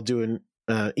they were all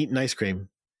eating ice cream,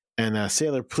 and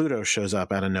Sailor Pluto shows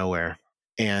up out of nowhere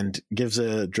and gives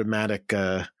a dramatic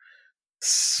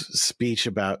speech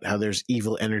about how there's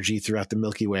evil energy throughout the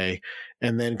Milky Way,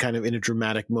 and then kind of in a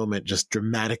dramatic moment just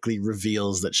dramatically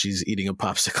reveals that she's eating a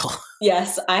popsicle.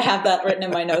 Yes, I have that written in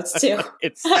my notes too.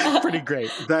 It's pretty great.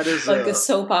 That is like a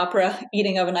soap opera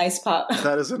eating of an ice pop.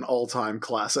 That is an all-time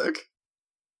classic.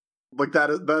 Like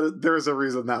that there is a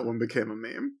reason that one became a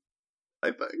meme,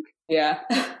 I think. Yeah.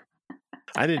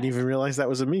 I didn't even realize that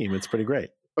was a meme. It's pretty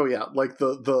great. Oh yeah, like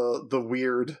the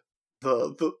weird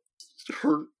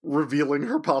her revealing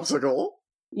her popsicle.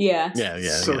 Yeah.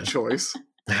 So choice.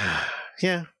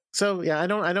 Yeah. So yeah, I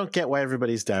don't get why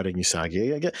everybody's doubting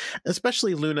Usagi. I get,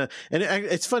 especially Luna, and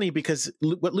it's funny because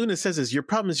what Luna says is, "Your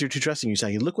problem is you're too trusting,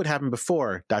 Usagi. Look what happened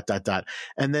before." ...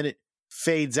 And then it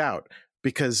fades out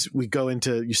because we go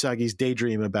into Usagi's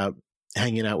daydream about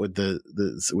hanging out with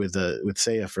with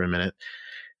Seiya for a minute,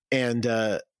 and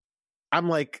I'm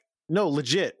like, no,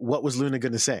 legit. What was Luna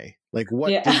going to say? Like, what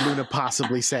did Luna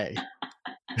possibly say?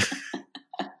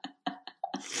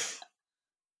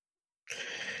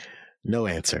 No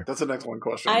answer. That's an excellent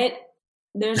question.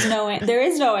 There is no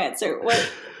answer.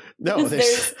 What? No,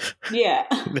 there's yeah.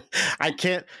 I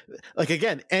can't, like,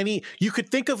 again, you could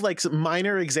think of like some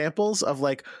minor examples of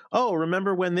like, oh,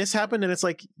 remember when this happened? And it's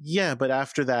like, yeah, but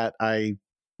after that, I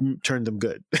turned them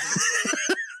good.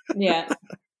 Yeah.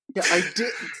 Yeah, I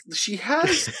did. She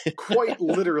has quite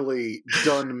literally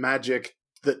done magic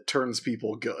that turns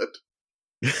people good.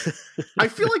 I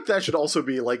feel like that should also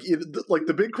be like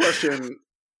the big question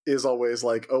is always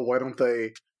like, oh, why don't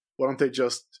they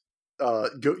just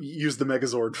go use the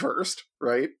Megazord first,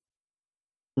 right?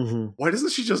 Mm-hmm. Why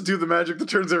doesn't she just do the magic that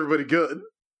turns everybody good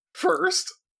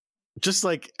first? Just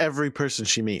like every person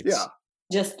she meets. Yeah.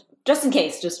 Just in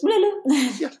case, just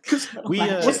yeah. Because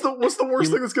what's the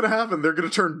worst thing that's going to happen? They're going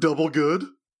to turn double good.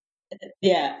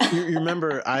 Yeah. You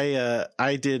remember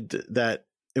I did that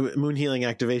moon healing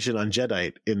activation on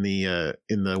Jadeite in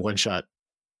the one shot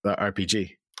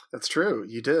RPG. That's true.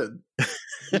 You did.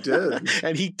 You did.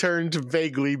 And he turned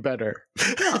vaguely better.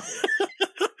 Yeah.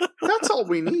 That's all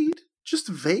we need. Just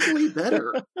vaguely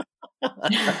better.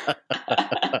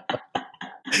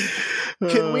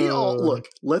 Can we all look?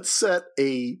 Let's set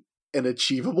an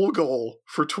achievable goal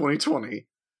for 2020.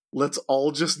 Let's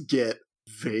all just get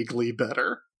vaguely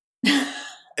better.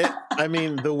 I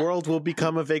mean, the world will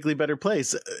become a vaguely better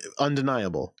place,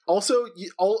 undeniable. Also,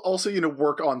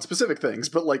 work on specific things,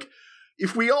 but like,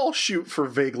 if we all shoot for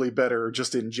vaguely better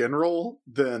just in general,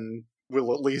 then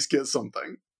we'll at least get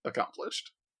something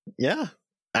accomplished. Yeah,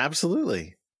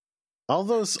 absolutely. All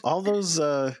those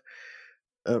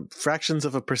fractions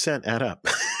of a percent add up.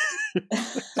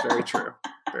 Very true.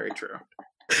 Very true.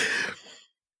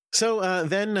 So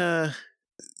then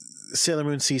Sailor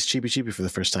Moon sees Chibi Chibi for the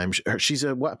first time. She's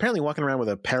apparently walking around with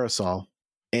a parasol,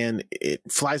 and it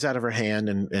flies out of her hand.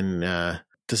 And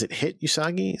does it hit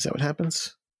Usagi? Is that what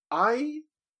happens? I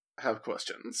have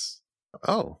questions.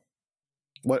 Oh,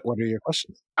 what are your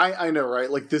questions? I know,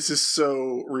 right? Like, this is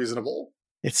so reasonable.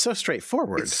 It's so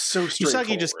straightforward. It's so straightforward.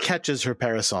 Usagi just catches her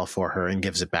parasol for her and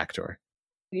gives it back to her.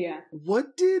 Yeah.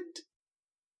 What did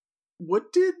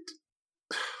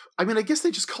I mean, I guess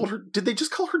they just called her... Did they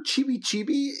just call her Chibi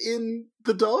Chibi in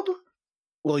the dub?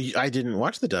 Well, I didn't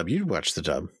watch the dub. You watched the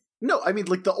dub. No, I mean,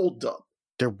 like, the old dub.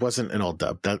 There wasn't an old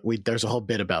dub. There's a whole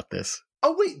bit about this.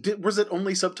 Oh, wait, was it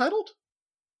only subtitled?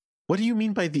 What do you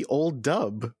mean by the old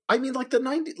dub? I mean, like, the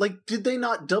 90s... Like, did they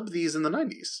not dub these in the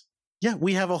 90s? Yeah,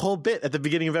 we have a whole bit at the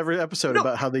beginning of every episode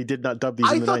about how they did not dub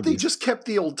these in the 90s. I thought they just kept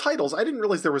the old titles. I didn't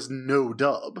realize there was no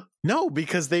dub. No,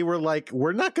 because they were like,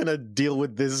 we're not going to deal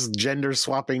with this gender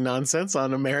swapping nonsense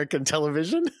on American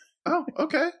television. Oh,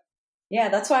 okay. Yeah,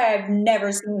 that's why I've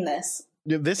never seen this.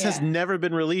 This has never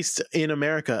been released in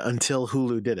America until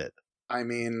Hulu did it. I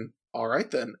mean, all right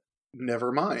then.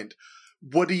 Never mind.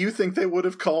 What do you think they would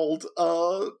have called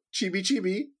Chibi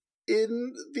Chibi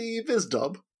in the Viz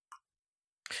dub?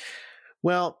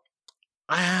 Well,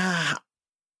 I'm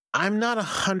not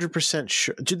 100%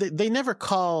 sure. Do they never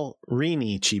call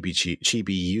Rini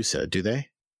Chibi Yusa, do they?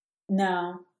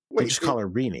 No. They just call her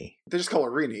Rini. They just call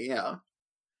her Rini, yeah.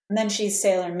 And then she's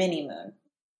Sailor Mini Moon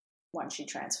when she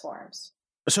transforms.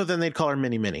 So then they'd call her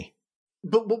Mini Mini.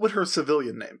 But what would her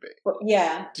civilian name be? Well,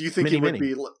 yeah. Do you think Mini it would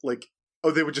Mini. be like, oh,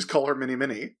 they would just call her Mini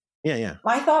Mini? Yeah, yeah.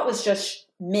 My thought was just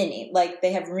Mini. Like,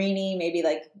 they have Rini, maybe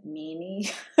like Mini.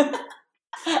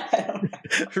 I don't know.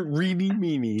 Rini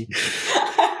Meanie.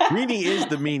 Rini is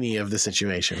the meanie of the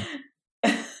situation.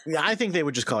 Yeah, I think they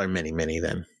would just call her Minnie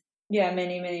then. Yeah,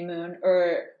 Minnie Moon.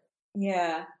 Or,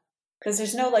 yeah. Because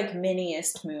there's no, like,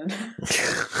 Miniest Moon.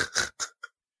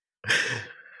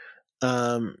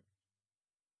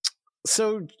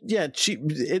 So, yeah,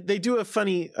 they do a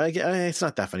funny, it's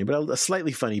not that funny, but a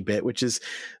slightly funny bit, which is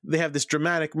they have this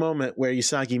dramatic moment where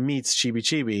Usagi meets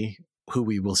Chibi, who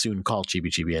we will soon call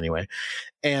Chibi anyway.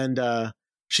 And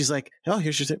she's like, oh,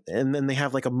 here's your thing. And then they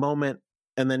have like a moment,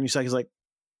 and then Usagi's like,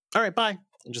 all right, bye.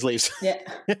 And just leaves. Yeah.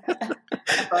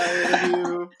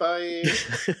 Bye. Bye.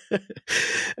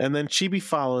 And then Chibi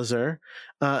follows her.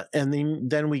 And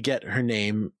then we get her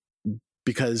name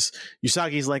because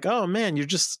Usagi's like, oh man, you're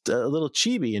just a little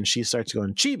Chibi. And she starts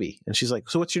going, Chibi. And she's like,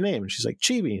 so what's your name? And she's like,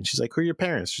 Chibi. And she's like, who are your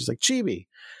parents? She's like, Chibi.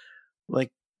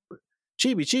 Like,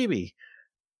 Chibi.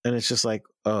 And it's just like,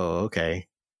 oh, okay.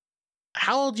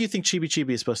 How old do you think Chibi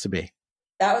is supposed to be?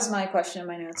 That was my question in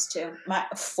my notes too.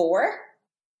 4?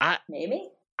 Maybe?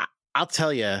 I'll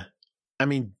tell you. I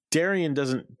mean, Darien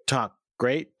doesn't talk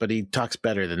great, but he talks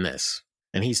better than this.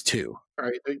 And he's 2. All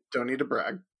right, don't need to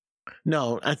brag.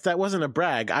 No, that wasn't a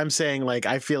brag. I'm saying, like,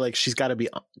 I feel like she's got to be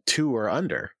 2 or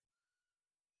under.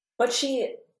 But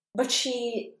she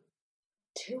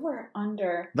 2 or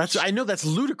under. I know that's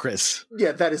ludicrous.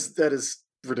 Yeah, that is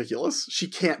ridiculous. She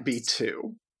can't be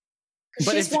 2.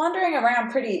 But she's wandering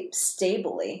around pretty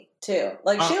stably too.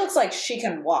 Like she looks like she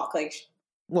can walk. Like,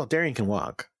 well, Darien can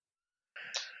walk.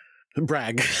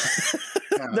 Brag.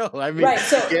 Yeah. No, I mean, right.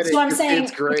 So I'm saying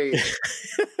it's great.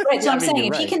 Right. So I'm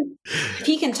saying if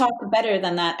he can talk better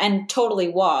than that and totally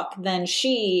walk, then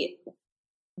she,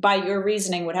 by your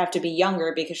reasoning, would have to be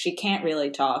younger because she can't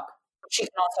really talk. She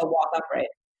can also walk upright.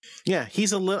 Yeah,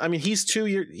 he's a little. I mean, he's 2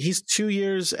 years. He's 2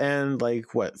 years and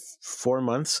like what 4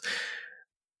 months.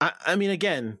 I mean,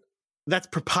 again, that's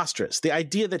preposterous. The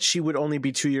idea that she would only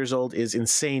be 2 years old is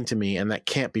insane to me, and that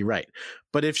can't be right.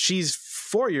 But if she's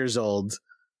 4 years old,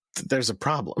 there's a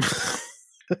problem.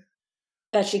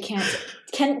 That she can't.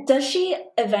 Does she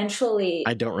eventually?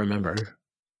 I don't remember.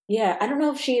 Yeah, I don't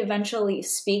know if she eventually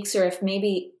speaks, or if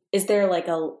maybe is there like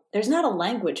there's not a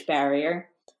language barrier.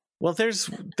 Well,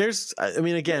 there's. I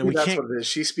mean, again, that's what it is.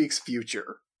 She speaks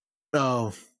future.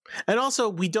 Oh. And also,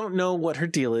 we don't know what her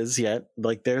deal is yet.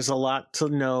 Like, there's a lot to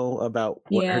know about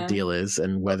what her deal is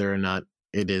and whether or not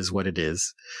it is what it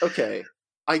is. Okay.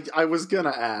 I was going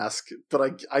to ask,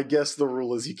 but I guess the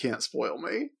rule is you can't spoil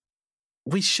me.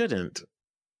 We shouldn't.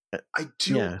 I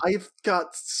do. Yeah. I've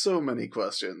got so many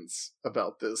questions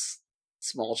about this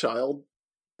small child.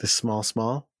 This small?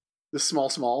 This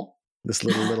small? This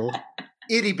little?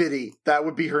 Itty bitty. That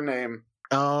would be her name.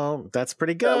 Oh, that's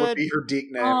pretty good. That would be her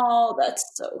deek name. Oh,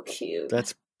 that's so cute.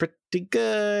 That's pretty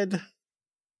good.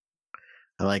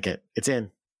 I like it. It's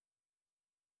in.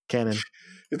 Canon.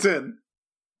 It's in.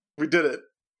 We did it.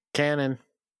 Canon.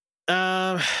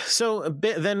 So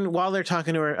then while they're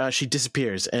talking to her, she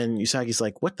disappears and Usagi's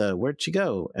like, where'd she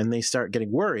go? And they start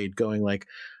getting worried, going like,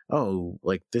 oh,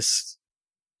 like this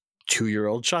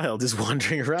 2-year-old child is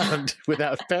wandering around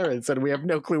without parents and we have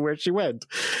no clue where she went.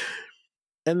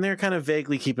 And they're kind of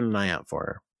vaguely keeping an eye out for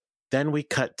her. Then we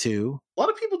cut to a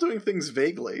lot of people doing things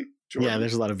vaguely. Jordan. Yeah,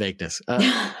 there's a lot of vagueness.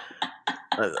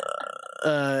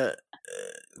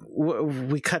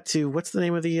 We cut to what's the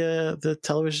name of the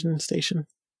television station?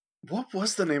 What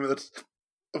was the name of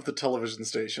the television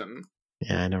station?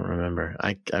 Yeah, I don't remember.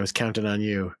 I was counting on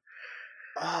you.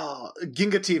 Oh,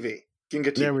 Ginga TV.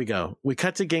 There we go. We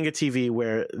cut to Ginga TV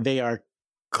where they are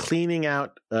cleaning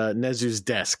out Nezu's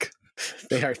desk.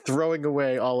 They are throwing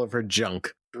away all of her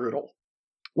junk. Brutal.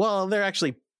 Well, they're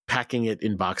actually packing it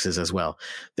in boxes as well.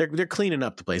 They're cleaning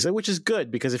up the place, which is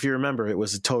good because if you remember, it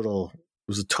was a total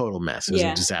mess. It was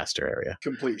a disaster area.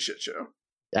 Complete shit show.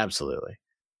 Absolutely.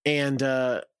 And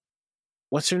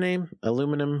what's her name?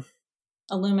 Aluminum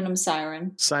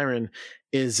Siren. Siren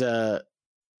is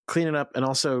cleaning up and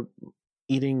also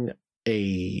eating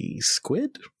a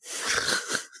squid.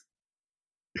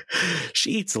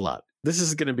 She eats a lot. This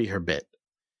is going to be her bit.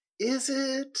 Is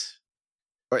it?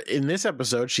 Or in this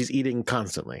episode, she's eating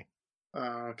constantly.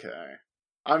 Okay.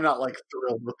 I'm not like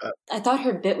thrilled with that. I thought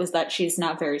her bit was that she's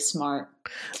not very smart.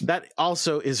 That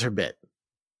also is her bit.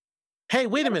 Hey,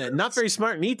 wait a minute. Not very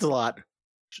smart and eats a lot.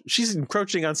 She's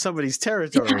encroaching on somebody's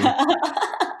territory.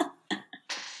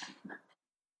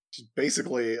 She's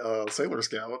basically a Sailor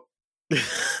Scout.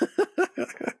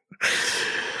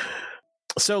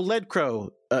 So Lead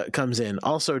Crow comes in,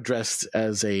 also dressed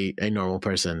as a normal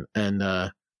person,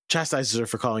 and chastises her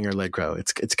for calling her Lead Crow.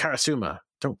 It's Karasuma.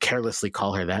 Don't carelessly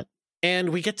call her that. And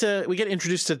we get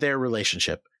introduced to their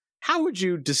relationship. How would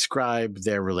you describe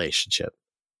their relationship?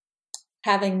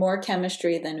 having more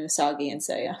chemistry than Usagi and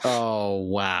Seiya. Oh,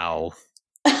 wow.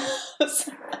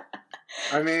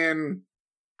 I mean,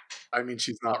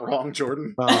 she's not wrong,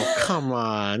 Jordan. Oh, come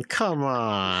on.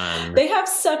 They have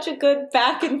such a good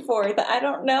back and forth. I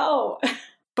don't know.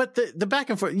 But the back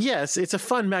and forth, yes, it's a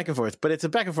fun back and forth, but it's a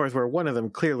back and forth where one of them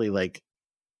clearly like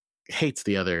hates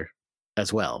the other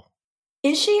as well.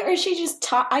 Is she, or is she just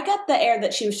I got the air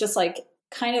that she was just like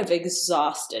kind of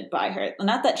exhausted by her.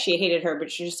 Not that she hated her, but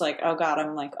she's just like, oh God,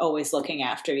 I'm like always looking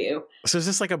after you. So is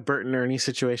this like a Bert and Ernie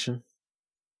situation?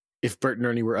 If Bert and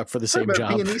Ernie were up for the same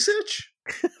job. Being Sitch?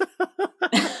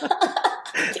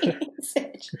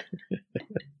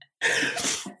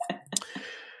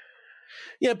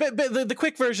 Yeah, but the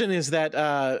quick version is that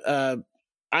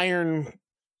Iron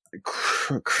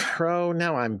Crow.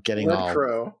 Now I'm getting Lead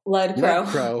Crow. Lead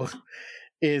Crow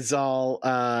is all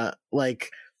like,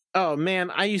 oh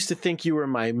man, I used to think you were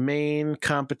my main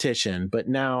competition, but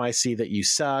now I see that you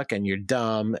suck and you're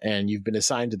dumb and you've been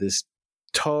assigned to this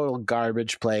total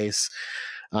garbage place.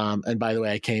 And by the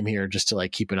way, I came here just to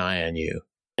like keep an eye on you.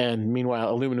 And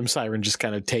meanwhile, Aluminum Siren just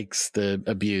kind of takes the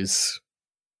abuse.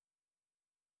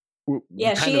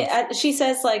 Yeah, she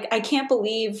says like, I can't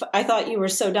believe I thought you were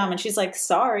so dumb, and she's like,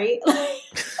 sorry.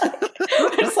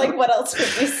 It's like, what else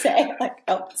would you say? Like,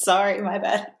 oh, sorry, my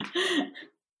bad.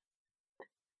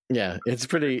 Yeah, it's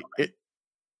pretty.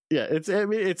 It's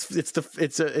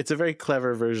a very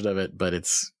clever version of it, but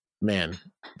it's, man,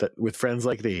 that with friends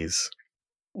like these.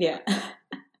 Yeah.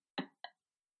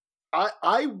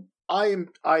 I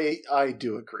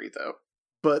do agree though,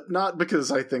 but not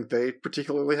because I think they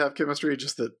particularly have chemistry,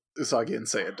 just that Usagi and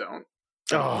Seiya don't.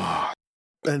 Oh.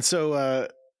 And so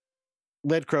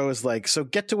Lead Crow is like, so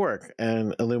get to work,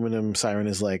 and Aluminum Siren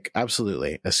is like,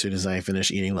 absolutely, as soon as I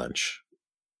finish eating lunch.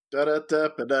 That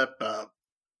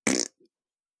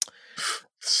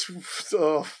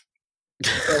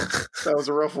was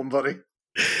a rough one, buddy.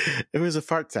 It was a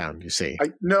fart sound, you see.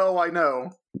 I know. I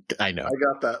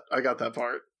got that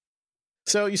part.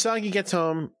 So Usagi gets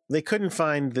home. They couldn't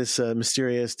find this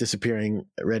mysterious disappearing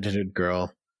redheaded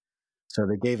girl, so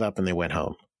they gave up and they went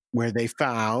home, where they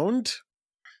found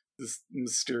this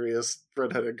mysterious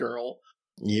redheaded girl.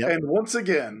 Yep. And once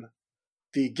again,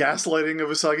 the gaslighting of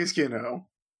Usagi's Kino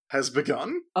has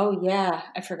begun. Oh yeah,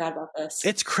 I forgot about this.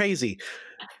 It's crazy.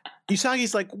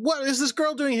 Usagi's like, what is this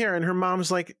girl doing here? And her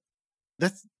mom's like,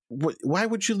 why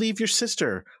would you leave your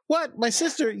sister? What? My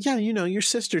sister? Yeah, your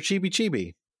sister, Chibi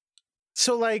Chibi.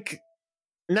 So like,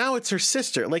 now it's her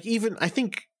sister. Like, even I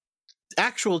think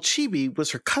actual Chibi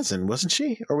was her cousin, wasn't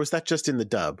she? Or was that just in the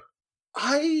dub?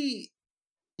 I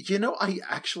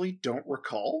actually don't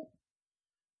recall.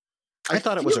 I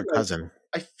thought it was her cousin.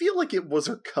 I feel like it was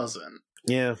her cousin.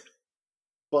 Yeah.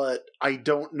 But I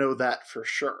don't know that for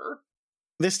sure.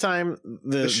 This time,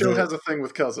 the show has a thing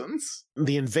with cousins.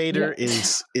 The invader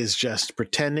is just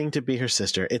pretending to be her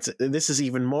sister. This is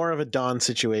even more of a Dawn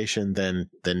situation than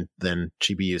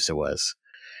Chibiusa was.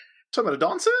 Talking about a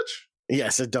Dawn sitch?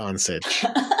 Yes, a Dawn sitch.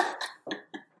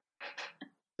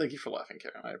 Thank you for laughing,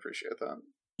 Karen. I appreciate that.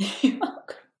 You're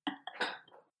welcome.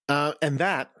 And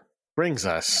that brings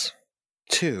us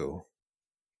to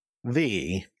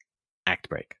the act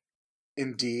break.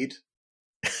 Indeed.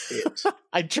 It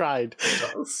I tried.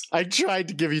 Does. I tried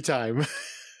to give you time.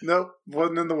 Nope,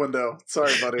 wasn't in the window.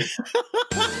 Sorry, buddy.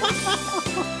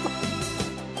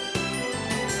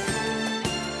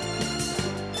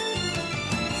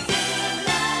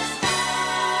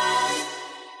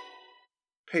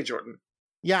 Hey, Jordan.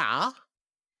 Yeah?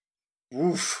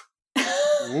 Woof.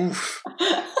 Woof.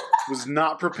 Was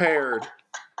not prepared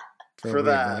for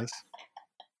that.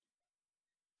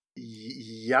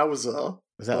 Yowza.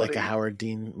 Was that like a Howard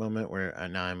Dean moment where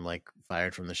now I'm like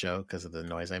fired from the show because of the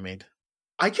noise I made?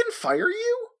 I can fire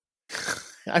you?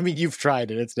 I mean, you've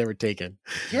tried and it's never taken.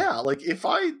 Yeah, like if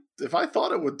I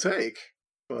thought it would take,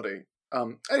 buddy.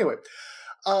 Anyway,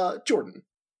 Jordan.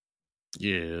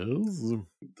 Yes.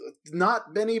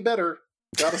 Not any better,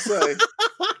 gotta say.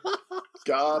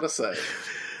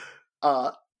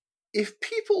 If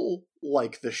people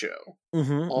like the show,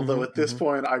 although at this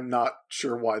point I'm not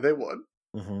sure why they would,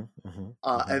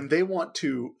 and they want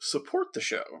to support the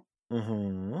show,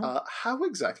 how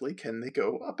exactly can they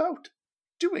go about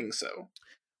doing so?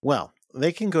 Well,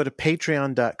 they can go to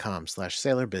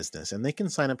patreon.com/sailorbusiness and they can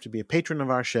sign up to be a patron of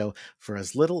our show for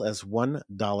as little as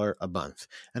 $1 a month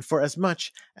and for as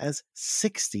much as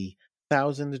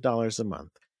 $60,000 a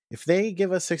month. If they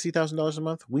give us $60,000 a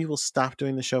month, we will stop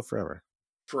doing the show forever.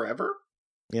 Forever?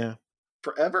 Yeah.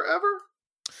 Forever, ever?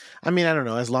 I mean, I don't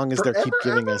know. As long as they keep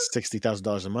giving us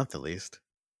 $60,000 a month, at least.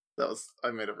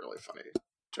 I made a really funny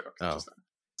joke. Oh,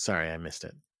 sorry, I missed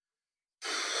it.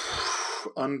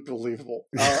 Unbelievable.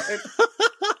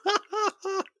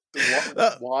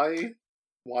 Why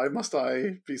must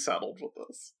I be saddled with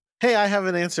this? Hey, I have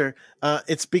an answer.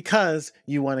 It's because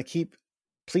you want to keep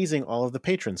pleasing all of the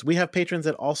patrons. We have patrons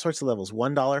at all sorts of levels: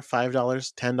 $1,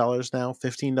 $5, $10 now,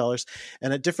 $15,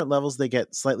 and at different levels they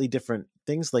get slightly different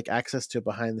things, like access to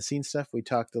behind the scenes stuff. We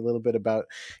talked a little bit about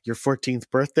your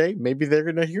 14th birthday. Maybe they're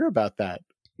going to hear about that.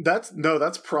 That's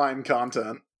prime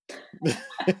content.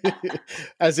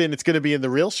 As in, it's going to be in the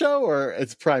real show, or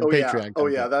it's prime Patreon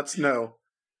content?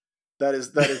 That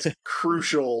is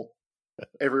crucial.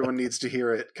 Everyone needs to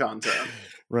hear it content.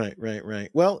 Right.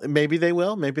 Well, maybe they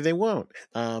will, maybe they won't.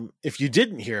 If you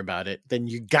didn't hear about it, then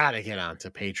you got to get onto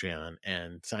Patreon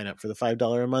and sign up for the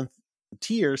 $5 a month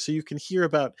tier so you can hear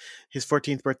about his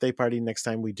 14th birthday party next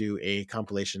time we do a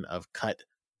compilation of cut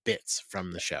bits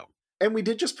from the show. And we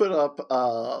did just put up,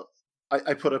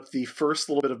 I put up the first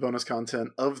little bit of bonus content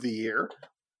of the year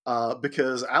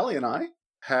because Allie and I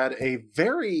had a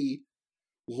very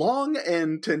long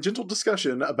and tangential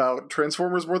discussion about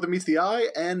Transformers More Than Meets the Eye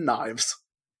and knives.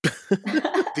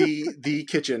 the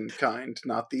kitchen kind,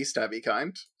 not the stabby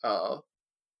kind.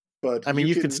 But I mean,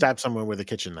 you can stab someone with a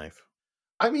kitchen knife.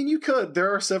 I mean, you could.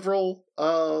 There are several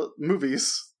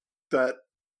movies that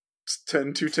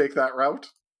tend to take that route.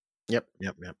 Yep.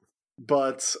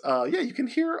 But you can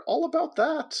hear all about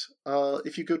that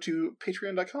if you go to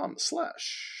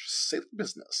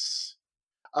patreon.com/SailorBusiness.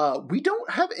 We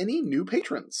don't have any new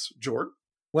patrons, Jordan.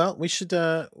 Well, we should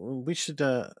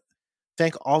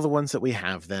thank all the ones that we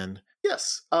have then.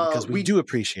 Yes. Because we do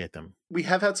appreciate them. We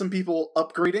have had some people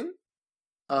upgrading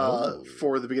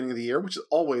for the beginning of the year, which is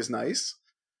always nice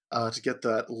to get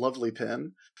that lovely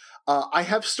pin. I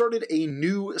have started a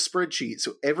new spreadsheet,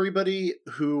 so everybody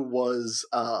who was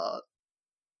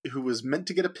meant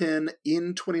to get a pin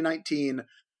in 2019,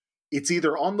 it's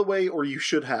either on the way or you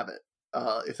should have it.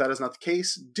 If that is not the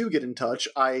case, do get in touch.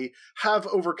 I have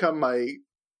overcome my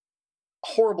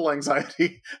horrible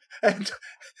anxiety and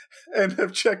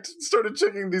have started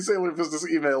checking the Sailor Business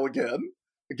email again.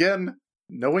 Again,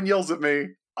 no one yells at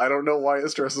me. I don't know why it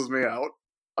stresses me out.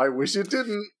 I wish it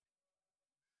didn't.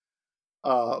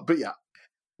 But yeah,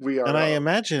 we are. And I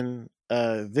imagine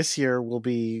this year we'll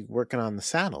be working on the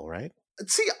saddle, right?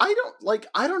 See,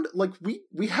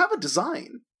 we have a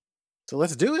design. So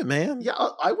let's do it, man. Yeah,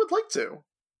 I would like to.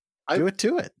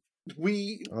 Do it.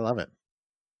 I love it.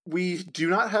 We do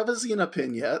not have a Xena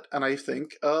pin yet, and I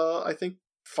think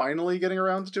finally getting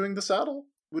around to doing the saddle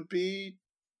would be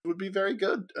very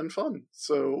good and fun.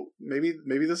 So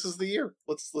maybe this is the year.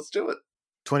 Let's do it.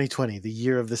 2020, the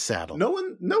year of the saddle. No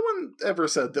one ever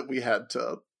said that we had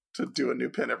to do a new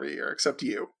pin every year except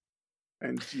you.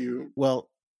 And you. Well,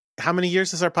 how many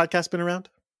years has our podcast been around?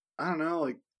 I don't know,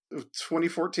 like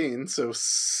 2014, so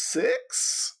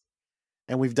 6.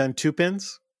 And we've done 2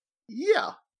 pins?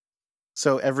 Yeah.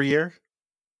 So every year?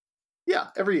 Yeah,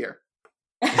 every year.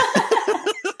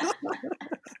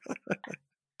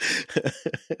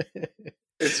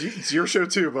 It's your show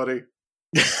too, buddy.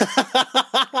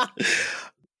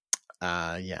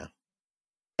 Yeah.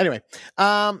 Anyway,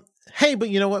 hey, but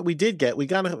you know what we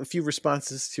got a few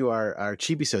responses to our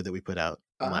Chibi-sode that we put out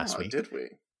last week. Did we?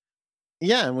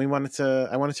 Yeah, and I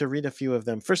wanted to read a few of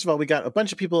them. First of all, we got a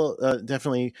bunch of people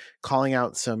definitely calling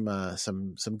out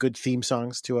some good theme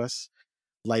songs to us.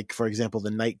 Like, for example, the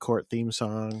Night Court theme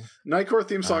song. Night Court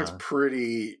theme song's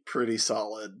pretty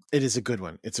solid. It is a good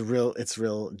one. It's real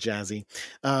jazzy.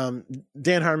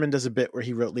 Dan Harmon does a bit where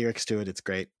he wrote lyrics to it. It's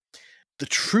great. The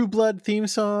True Blood theme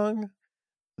song,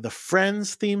 the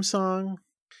Friends theme song.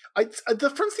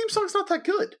 The Friends theme song's not that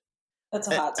good. That's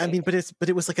a hot take. I mean, but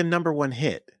it was like a #1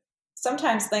 hit.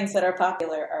 Sometimes things that are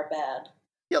popular are bad.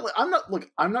 Yeah, I'm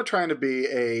not trying to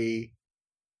be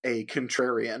a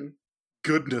contrarian.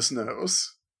 Goodness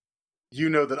knows. You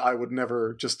know that I would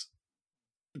never just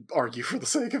argue for the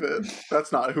sake of it.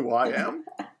 That's not who I am.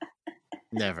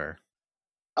 Never.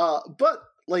 But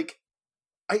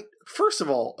first of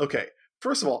all,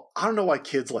 I don't know why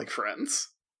kids like Friends.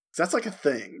 That's like a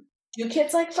thing. Do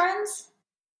kids like Friends?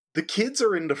 The kids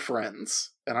are into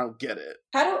Friends, and I don't get it.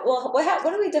 What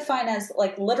do we define as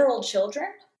like literal children?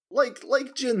 Like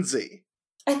Gen Z.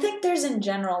 I think there's in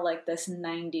general like this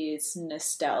 90s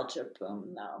nostalgia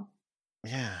boom, though.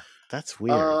 Yeah, that's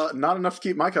weird. Not enough to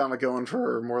keep my comic going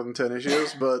for more than 10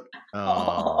 issues, but...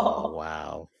 Oh,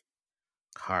 wow.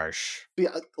 Harsh.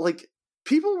 Yeah,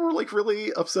 people were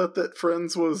really upset that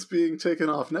Friends was being taken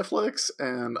off Netflix,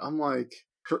 and I'm like,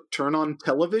 turn on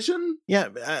television? Yeah,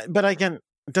 but again,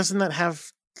 doesn't that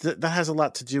have... That has a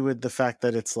lot to do with the fact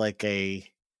that it's like a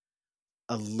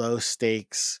low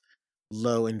stakes,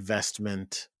 low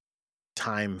investment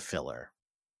time filler,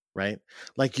 right?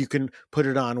 Like you can put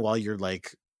it on while you're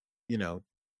like, you know,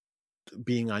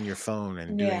 being on your phone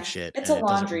and doing shit. It's and a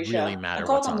laundry show. Really matter I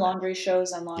call what's them on laundry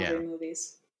shows and laundry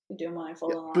movies. You do them while I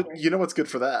fold laundry. But you know what's good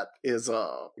for that is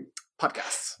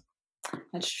podcasts.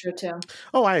 That's true too.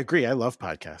 Oh, I agree. I love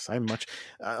podcasts. I'm much,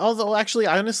 although actually,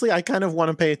 honestly, I kind of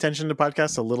want to pay attention to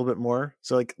podcasts a little bit more.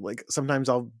 So like sometimes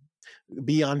I'll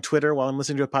be on Twitter while I'm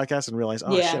listening to a podcast and realize,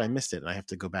 oh shit, I missed it, and I have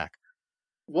to go back.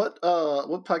 What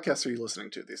podcasts are you listening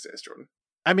to these days, Jordan?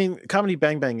 I mean, Comedy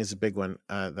Bang Bang is a big one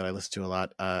that I listen to a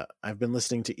lot. I've been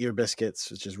listening to Ear Biscuits,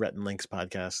 which is Rhett and Link's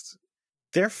podcast.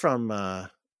 They're from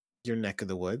your neck of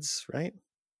the woods, right?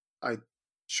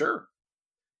 Sure.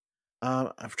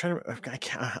 I'm trying to. I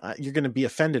can't, you're going to be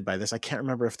offended by this. I can't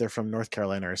remember if they're from North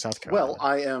Carolina or South Carolina. Well,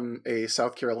 I am a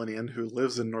South Carolinian who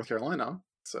lives in North Carolina,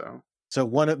 so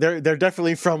they're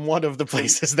definitely from one of the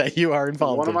places that you are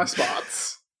involved. One of my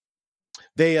spots.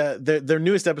 Their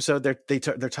newest episode,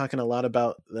 they're talking a lot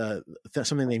about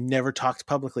something they've never talked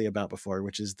publicly about before,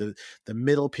 which is the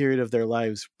middle period of their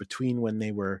lives between when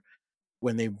they were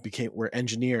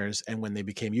engineers and when they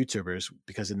became YouTubers,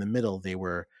 because in the middle they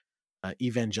were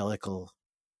evangelical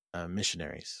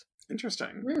missionaries.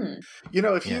 Interesting. You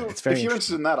know, if you're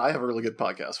interested in that, I have a really good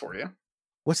podcast for you.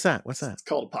 What's that? It's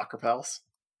called Apocrypals.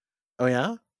 Oh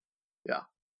yeah? Yeah.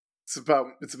 It's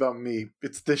about me.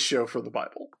 It's this show for the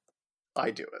Bible. I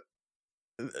do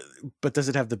it. But does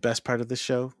it have the best part of this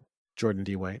show? Jordan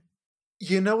D. White?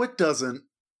 You know it doesn't.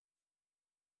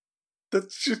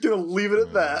 That's just gonna leave it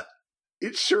at that.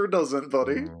 It sure doesn't,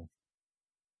 buddy.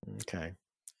 Okay.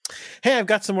 Hey, I've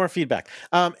got some more feedback.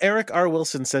 Eric R.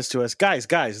 Wilson says to us, guys,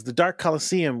 the Dark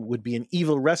Coliseum would be an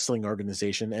evil wrestling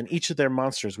organization, and each of their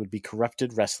monsters would be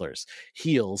corrupted wrestlers,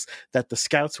 heels, that the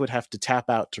scouts would have to tap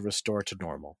out to restore to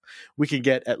normal. We could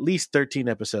get at least 13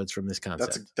 episodes from this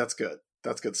concept. That's good.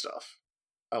 That's good stuff.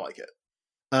 I like it.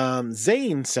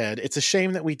 Zane said, it's a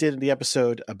shame that we did the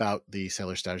episode about the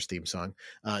Sailor Stars theme song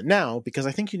now, because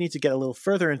I think you need to get a little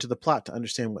further into the plot to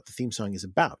understand what the theme song is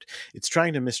about. It's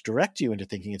trying to misdirect you into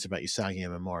thinking it's about Usagi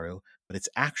and Mamoru, but it's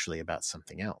actually about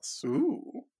something else.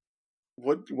 Ooh.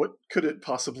 What could it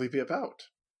possibly be about?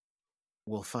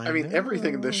 We'll find out. I mean,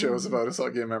 everything in this show is about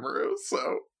Usagi and Mamoru,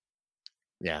 so...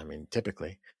 Yeah, I mean,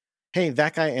 typically. Hey,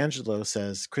 that guy Angelo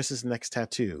says, Chris's next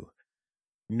tattoo,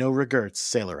 no regrets,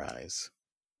 Sailor Eyes.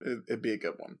 It'd be a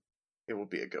good one. It will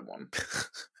be a good one.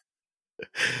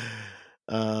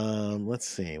 Let's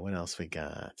see what else we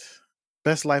got.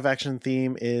 Best live action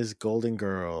theme is Golden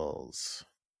Girls.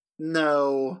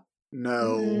 No.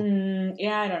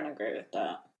 Yeah, I don't agree with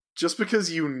that. Just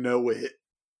because you know it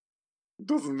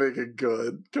doesn't make it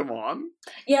good. Come on.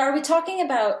 Yeah, are we talking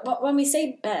about, when we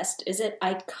say best, is it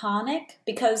iconic?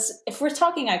 Because if we're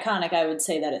talking iconic, I would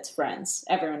say that it's Friends.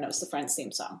 Everyone knows the Friends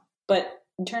theme song. But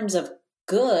in terms of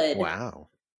good. Wow.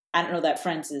 I don't know that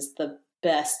Friends is the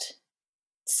best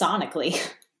sonically.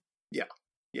 Yeah.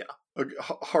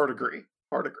 Hard agree.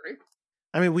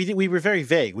 I mean, we were very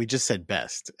vague. We just said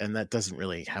best, and that doesn't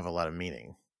really have a lot of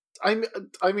meaning. I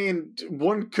mean,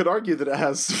 one could argue that it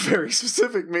has very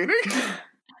specific meaning.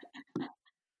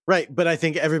 Right, but I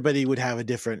think everybody would have a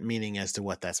different meaning as to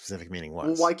what that specific meaning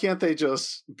was. Well, why can't they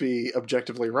just be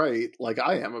objectively right, like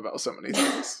I am about so many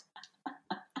things?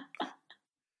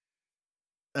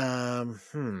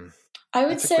 I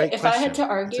would say if I had to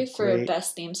argue for a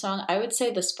best theme song, I would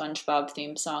say the SpongeBob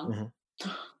theme song.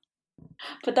 Mm-hmm.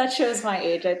 But that shows my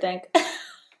age, I think.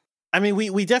 I mean,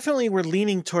 we definitely were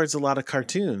leaning towards a lot of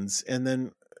cartoons, and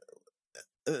then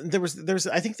there's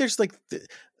I think there's like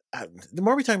the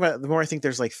more we talk about it, the more I think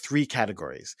there's like three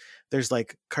categories. There's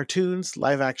like cartoons,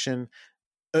 live action.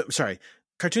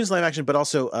 Cartoons, live action, but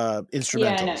also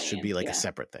instrumentals should be like a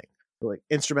separate thing. So like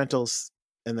instrumentals,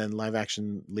 and then live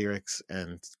action lyrics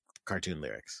and cartoon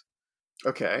lyrics.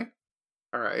 Okay,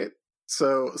 all right.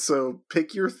 So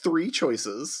pick your three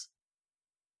choices,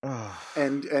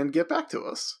 and get back to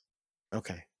us.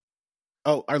 Okay.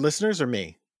 Oh, our listeners or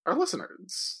me? Our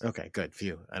listeners. Okay, good.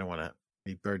 Phew. I don't want to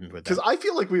be burdened with that. Because I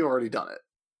feel like we've already done it.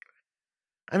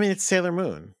 I mean, it's Sailor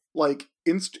Moon. Like,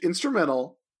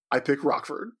 instrumental, I pick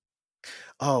Rockford.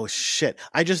 Oh, shit.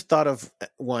 I just thought of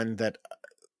one that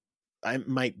I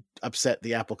might upset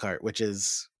the apple cart, which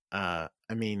is,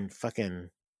 fucking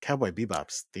Cowboy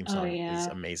Bebop's theme song is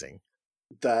amazing.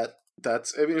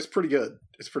 It's pretty good.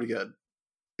 It's pretty good.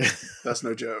 That's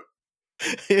no joke.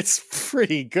 It's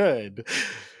pretty good.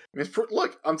 I mean,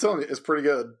 look, I'm telling you, it's pretty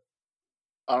good.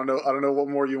 I don't know what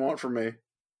more you want from me.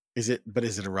 Is it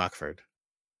a Rockford?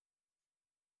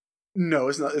 No,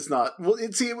 it's not. It's not. Well,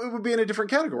 it would be in a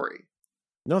different category.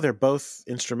 No, they're both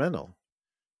instrumental.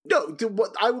 No,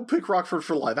 what I would pick Rockford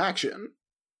for live action.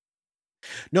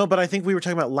 No, but I think we were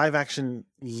talking about live action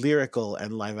lyrical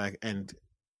and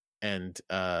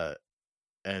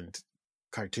and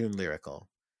cartoon lyrical.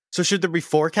 So should there be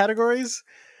 4 categories?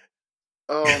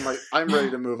 Oh my! I'm ready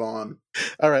to move on.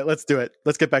 All right, let's do it.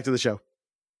 Let's get back to the show.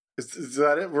 Is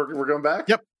that it? We're going back?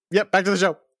 Yep, back to the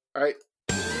show. All right.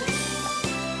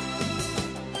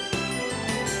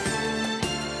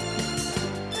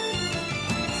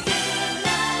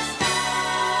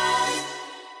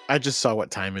 I just saw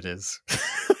what time it is.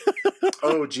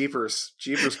 Oh, Jeepers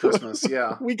Christmas,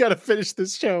 yeah. We got to finish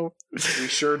this show. We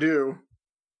sure do.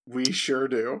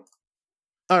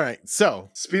 All right, so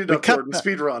speed it up, Jordan.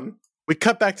 Speed run. We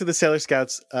cut back to the Sailor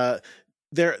Scouts.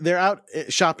 They're out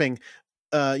shopping.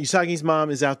 Usagi's mom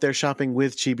is out there shopping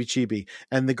with Chibi Chibi,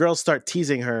 and the girls start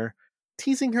teasing her.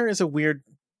 Teasing her is a weird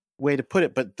way to put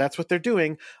it, but that's what they're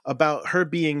doing about her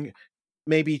being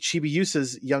maybe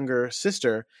Chibi-Yusa's younger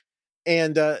sister.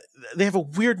 And they have a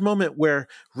weird moment where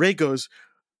Rei goes,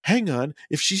 "Hang on,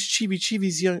 if she's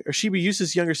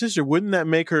Chibi-Yusa's younger sister, wouldn't that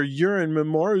make her Yurin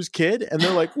Mamoru's kid?" And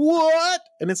they're like, "What?"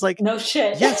 And it's like, no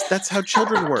shit. Yes, that's how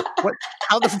children work. What?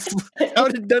 How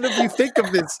did none of you think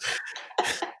of this?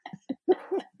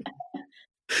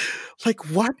 Like,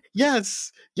 what?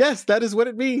 Yes, that is what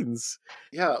it means.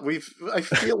 Yeah, I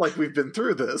feel like we've been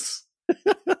through this.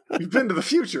 We've been to the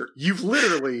future. You've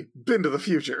literally been to the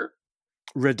future.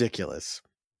 Ridiculous.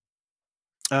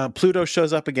 Pluto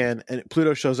shows up again, and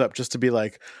Pluto shows up just to be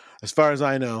like, as far as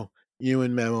I know, you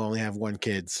and Memo only have 1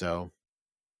 kid, so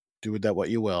do with that what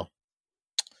you will.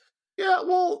 Yeah,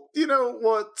 well, you know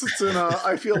what, Tsutsuna,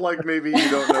 I feel like maybe you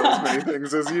don't know as many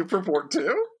things as you purport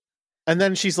to. And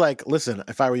then she's like, listen,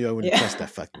 if I were you, I wouldn't trust that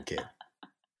fucking kid.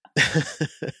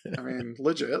 I mean,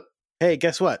 legit. Hey,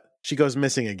 guess what? She goes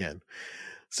missing again.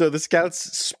 So the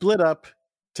scouts split up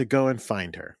to go and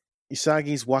find her.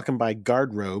 Usagi's walking by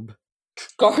Guard Robe.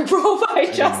 Guard Robe, I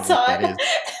just saw it.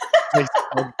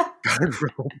 Guard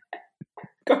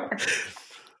Robe.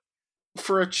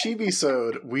 For a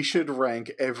Chibi-sode, we should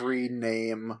rank every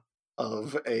name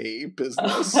of a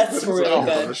business that's really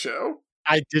good on the show.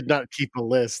 I did not keep a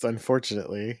list,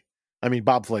 unfortunately. I mean,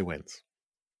 Bob Floyd wins.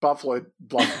 Bob Floyd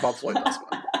does win.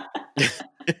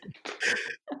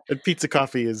 And Pizza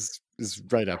Coffee is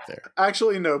right up there.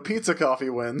 Actually, no, Pizza Coffee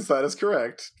wins. That is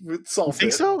correct. You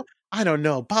think so? I don't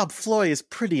know. Bob Floyd is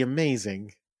pretty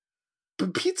amazing.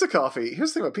 But Pizza Coffee,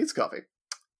 here's the thing about Pizza Coffee.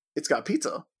 It's got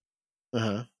pizza.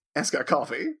 Uh-huh. And it's got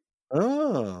coffee.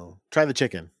 Oh. Try the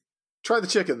chicken. Try the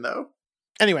chicken, though.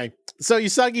 Anyway, so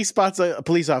Usagi spots a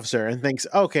police officer and thinks,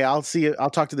 okay, I'll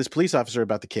talk to this police officer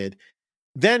about the kid.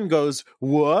 Then goes,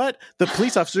 what? The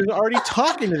police officer is already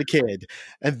talking to the kid.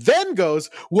 And then goes,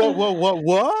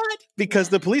 what? Because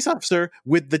the police officer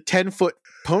with the 10-foot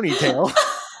ponytail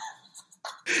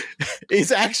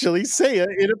is actually Seiya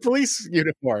in a police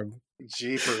uniform.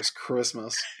 Jeepers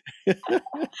Christmas.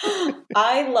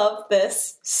 I love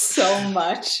this so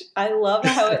much. I love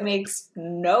how it makes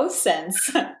no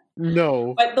sense.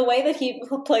 No. But the way that he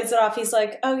plays it off, he's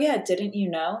like, oh yeah, didn't you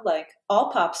know? Like, all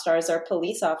pop stars are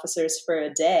police officers for a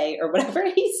day, or whatever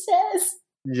he says.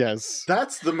 Yes.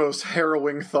 That's the most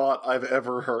harrowing thought I've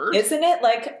ever heard. Isn't it?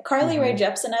 Like, Carly Rae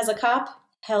Jepsen as a cop?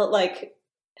 Hell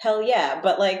yeah.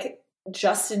 But like,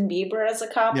 Justin Bieber as a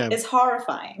cop is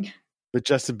horrifying. The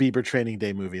Justin Bieber Training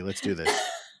Day movie. Let's do this.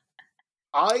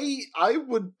 I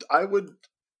would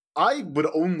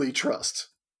only trust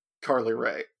Carly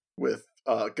Rae with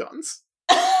guns.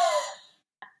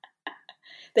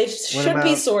 They should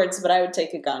be swords, but I would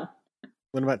take a gun.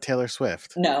 What about Taylor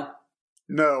Swift? No,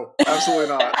 absolutely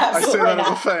not. Absolutely I say that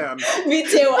not. as a fan. Me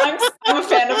too. I'm a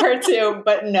fan of her too,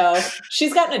 but no,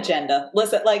 she's got an agenda.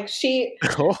 Listen, like she.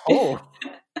 Oh.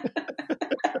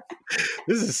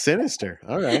 This is sinister.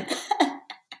 All right.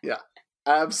 Yeah,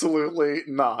 absolutely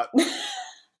not.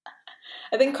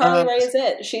 I think Carly Rae is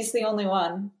it. She's the only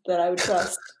one that I would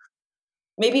trust.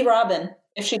 Maybe Robin,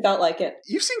 if she felt like it.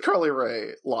 You've seen Carly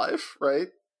Rae live, right?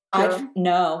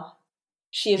 No.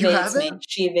 She evades me.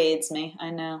 She evades me. I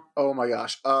know. Oh my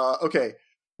gosh. Okay.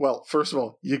 Well, first of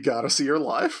all, you gotta see her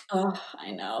live. Oh,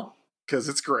 I know. Because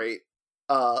it's great.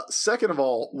 Second of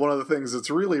all, one of the things that's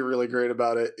really, really great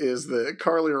about it is that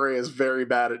Carly Rae is very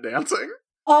bad at dancing.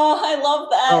 Oh, I love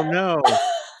that. Oh, no.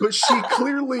 But she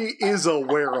clearly is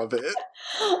aware of it.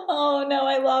 Oh, no,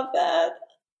 I love that.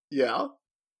 Yeah.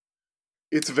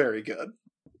 It's very good.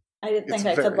 I didn't think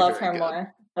I could love her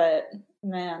more, but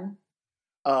man.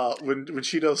 When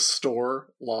she does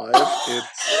Store live,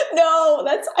 it's... No,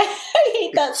 I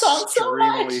hate that song so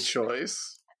much. Extremely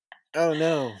choice. Oh,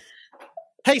 no.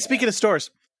 Hey, speaking of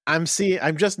stores, I'm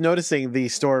just noticing the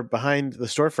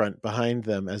storefront behind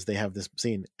them as they have this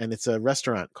scene, and it's a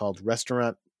restaurant called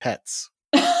Restaurant Pets.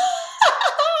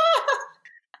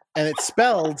 And it's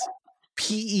spelled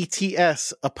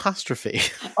PETS apostrophe.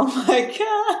 Oh my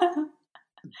god.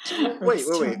 Wait.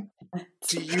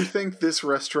 Do you think this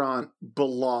restaurant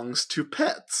belongs to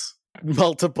pets?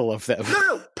 Multiple of them.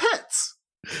 No, Pets!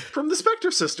 From the Spectre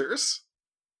Sisters.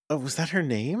 Oh, was that her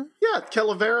name? Yeah,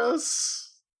 Calaveras.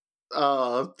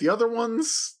 The other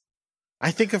ones.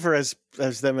 I think of her as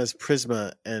them as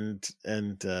Prisma and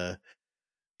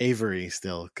Avery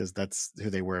still, because that's who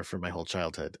they were for my whole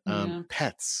childhood.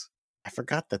 Pets. I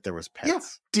forgot that there was Pets. Yeah.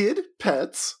 Did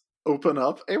Pets open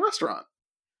up a restaurant?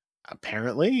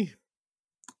 Apparently.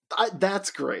 That's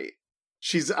great.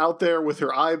 She's out there with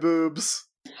her eye boobs.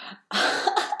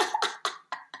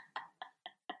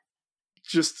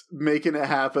 Just making it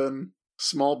happen.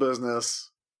 Small business.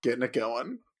 Getting it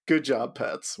going. Good job,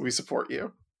 Pets. We support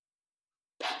you.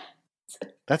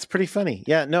 That's pretty funny.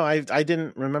 Yeah, no, I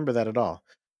didn't remember that at all.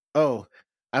 Oh,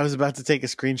 I was about to take a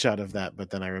screenshot of that,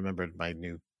 but then I remembered my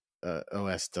new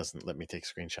OS doesn't let me take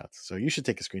screenshots. So you should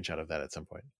take a screenshot of that at some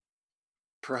point.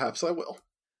 Perhaps I will.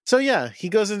 So yeah, he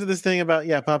goes into this thing about,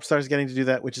 pop stars getting to do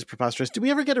that, which is preposterous. Do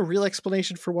we ever get a real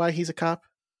explanation for why he's a cop?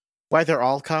 Why they're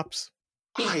all cops?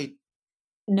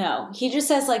 No, he just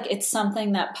says it's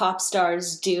something that pop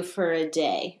stars do for a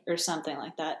day or something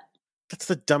like that. That's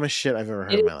the dumbest shit I've ever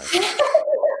heard in my life.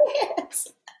 Yes.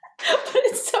 But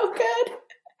it's so good.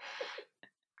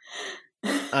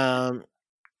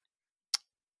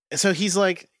 So he's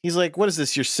like, what is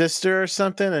this, your sister or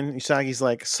something? And Usagi's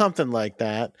like, something like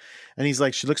that. And he's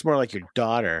like, she looks more like your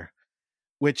daughter,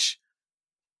 which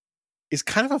is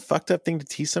kind of a fucked up thing to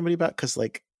tease somebody about. Cause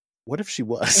what if she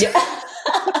was? Yeah.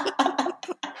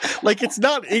 It's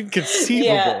not inconceivable.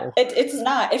 Yeah, it's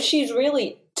not. If she's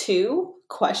really 2?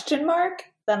 Then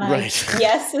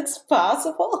yes, it's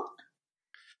possible.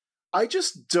 I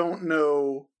just don't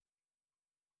know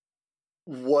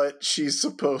what she's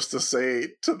supposed to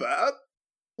say to that.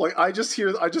 I just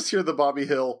hear the Bobby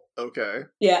Hill, okay.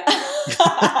 Yeah.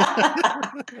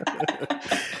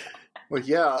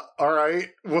 Yeah, all right.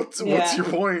 What's your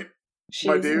point,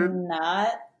 my dude?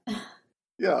 Not.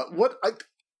 Yeah,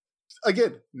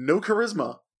 again, no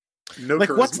charisma. No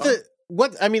charisma.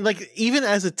 Even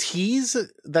as a tease,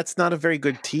 that's not a very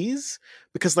good tease,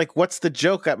 because what's the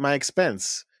joke at my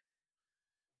expense?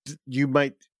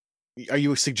 Are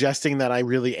you suggesting that I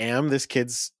really am this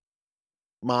kid's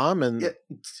mom? And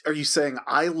are you saying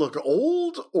I look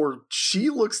old, or she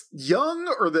looks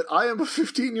young, or that I am a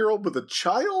 15-year-old with a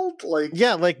child?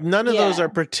 None of those are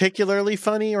particularly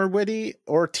funny or witty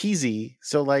or teasy.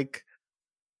 So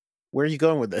where are you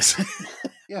going with this?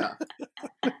 Yeah.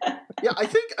 Yeah, I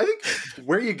think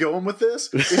where are you going with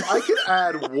this? If I could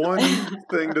add one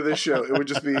thing to this show, it would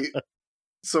just be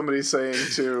somebody saying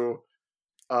to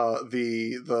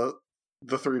the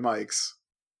 3 mics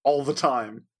all the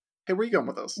time, "Hey, where are you going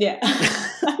with this?" Yeah.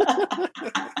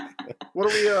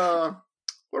 What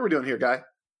are we doing here, guy?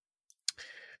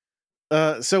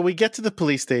 So we get to the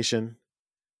police station,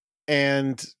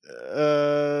 and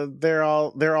they're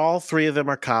all 3 of them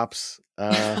are cops.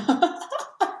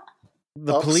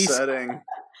 The Upsetting. Police,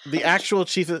 the actual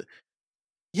chief of,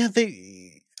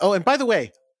 and by the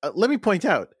way, let me point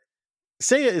out,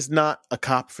 Seiya is not a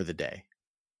cop for the day.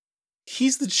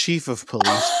 He's the chief of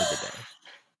police for the day.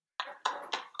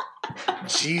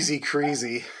 Jeezy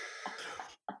crazy.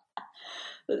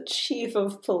 The chief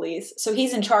of police. So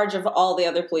he's in charge of all the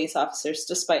other police officers,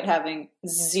 despite having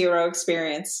 0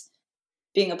 experience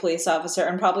being a police officer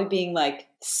and probably being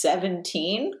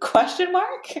 17? ?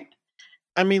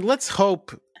 I mean, let's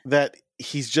hope that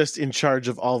he's just in charge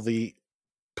of all the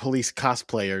police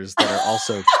cosplayers that are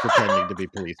also pretending to be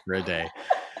police for a day.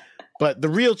 But the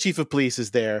real chief of police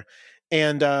is there,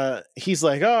 and he's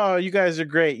like, "Oh, you guys are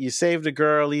great. You saved a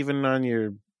girl even on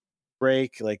your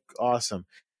break. Awesome."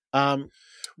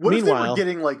 What if they were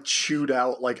getting chewed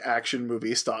out action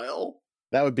movie style?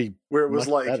 That would be where it was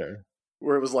better.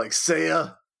 Where it was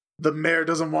Seiya, the mayor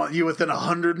doesn't want you within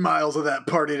 100 miles of that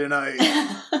party tonight.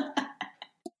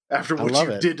 After what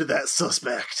you did to that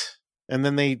suspect. And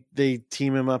then they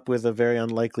team him up with a very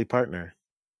unlikely partner.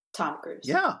 Tom Cruise.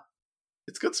 Yeah.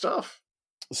 It's good stuff.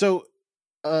 So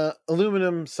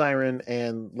Aluminum, Siren,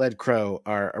 and Lead Crow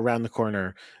are around the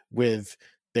corner with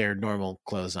their normal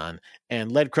clothes on.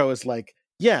 And Lead Crow is like,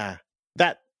 yeah,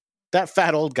 that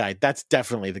fat old guy, that's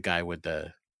definitely the guy with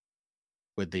the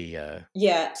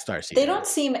Starseed. They don't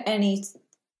seem any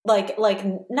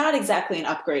not exactly an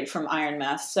upgrade from Iron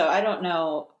Mask, so I don't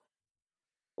know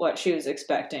what she was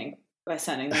expecting by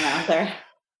sending them out there.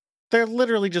 They're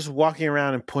literally just walking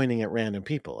around and pointing at random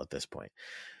people at this point.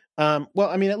 Well,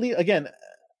 I mean, at least, again,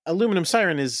 Aluminum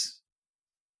Siren is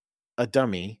a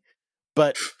dummy,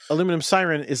 but Aluminum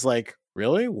Siren is like,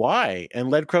 really? Why? And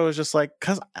Lead Crow is just like,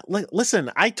 because,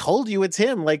 listen, I told you it's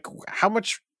him. Like, how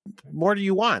much more do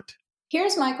you want?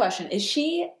 Here's my question. Is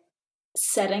she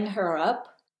setting her up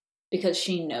because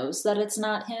she knows that it's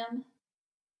not him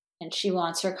and she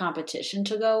wants her competition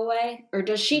to go away? Or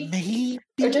does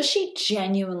she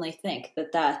genuinely think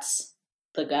that that's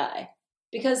the guy?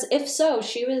 Because if so,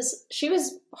 she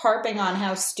was harping on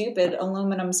how stupid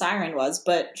Aluminum Siren was,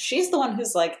 but she's the one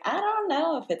who's like, I don't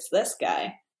know if it's this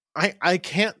guy. I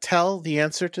can't tell the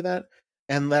answer to that,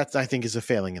 and that, I think, is a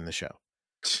failing in the show.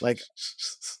 Like,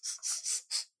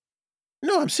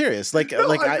 no, I'm serious. Like, no,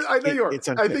 like I know you are.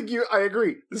 I think I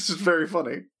agree. This is very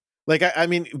funny. Like, I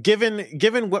mean,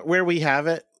 given where we have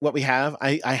it, what we have,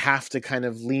 I have to kind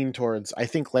of lean towards. I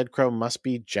think Lead Crow must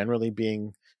be generally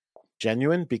being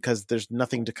genuine because there's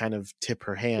nothing to kind of tip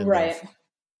her hand. Right.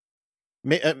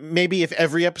 Maybe if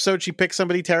every episode she picks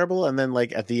somebody terrible and then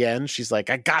like at the end she's like,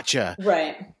 I gotcha.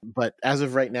 Right. But as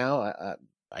of right now,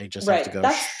 I just have to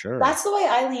go, sure. That's the way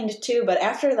I leaned too. But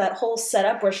after that whole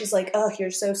setup where she's like, oh,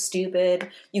 you're so stupid.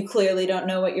 You clearly don't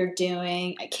know what you're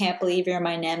doing. I can't believe you're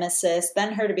my nemesis.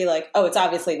 Then her to be like, oh, it's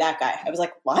obviously that guy. I was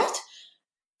like, what?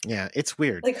 Yeah, it's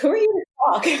weird. Like, who are you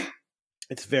to talk?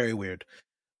 It's very weird.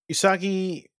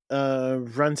 Usagi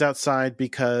runs outside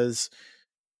because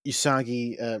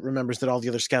Usagi remembers that all the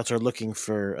other scouts are looking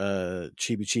for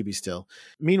Chibi Chibi still.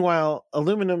 Meanwhile,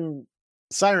 Aluminum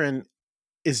Siren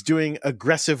is doing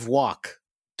aggressive walk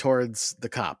towards the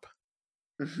cop.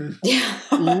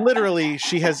 Literally,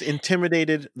 she has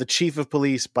intimidated the chief of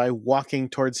police by walking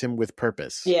towards him with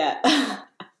purpose. Yeah.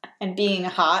 And being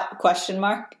hot, question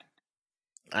mark.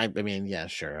 I mean, yeah,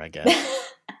 sure, I guess.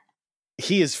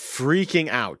 He is freaking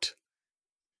out.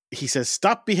 He says,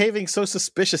 stop behaving so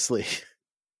suspiciously.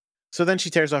 So then she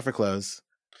tears off her clothes.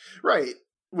 Right.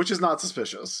 Which is not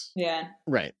suspicious. Yeah.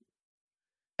 Right.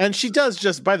 And she does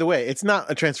just, by the way, it's not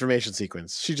a transformation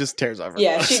sequence. She just tears off her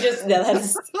clothes. She just,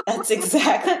 that's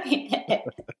exactly it.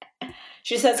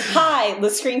 She says, hi. The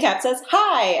screen cap says,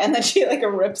 hi. And then she like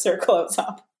rips her clothes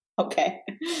off. Okay.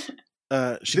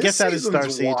 She gets out his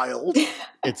Starseed. Wild.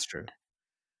 It's true.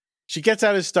 She gets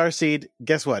out his Starseed.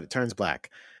 Guess what? It turns black.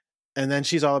 And then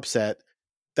she's all upset.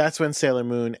 That's when Sailor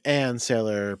Moon and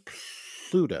Sailor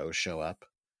Pluto show up.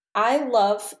 I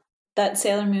love that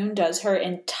Sailor Moon does her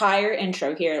entire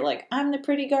intro here. Like, I'm the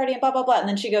pretty guardian, blah, blah, blah. And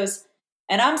then she goes,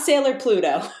 and I'm Sailor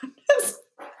Pluto.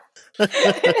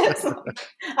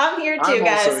 I'm here too, I'm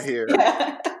guys. Also here.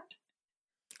 Yeah.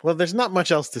 Well, there's not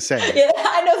much else to say. Yeah,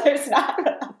 I know there's not.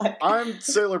 I'm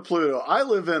Sailor Pluto. I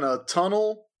live in a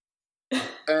tunnel.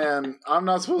 And I'm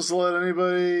not supposed to let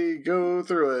anybody go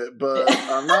through it, but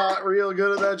I'm not real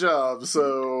good at that job,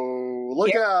 so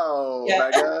look out,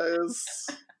 bad guys.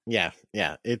 Yeah.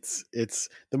 It's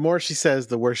the more she says,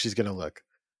 the worse she's gonna look.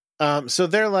 So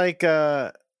they're like,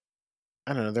 I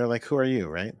don't know, they're like, who are you,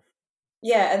 right?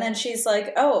 Yeah, and then she's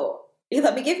like, oh,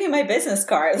 let me give you my business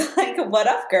card. Like, what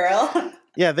up, girl?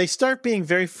 Yeah, they start being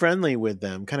very friendly with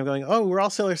them, kind of going, oh, we're all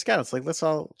Sailor Scouts, like, let's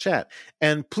all chat.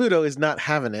 And Pluto is not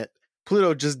having it.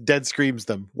 Pluto just dead screams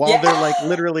them while they're like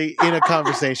literally in a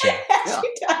conversation.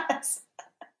 She does.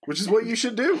 Which is what you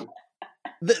should do.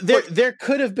 There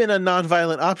could have been a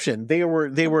nonviolent option. They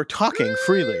were talking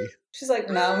freely. She's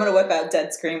like, no, I'm gonna whip out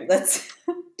dead scream.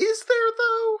 Is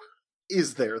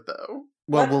there though?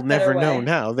 Well, we'll never know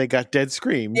now. They got dead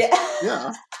screams.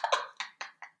 Yeah.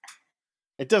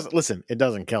 It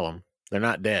doesn't kill them. They're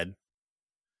not dead.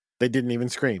 They didn't even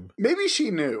scream. Maybe she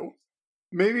knew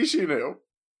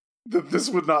that this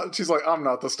would not. She's like, I'm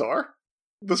not the star.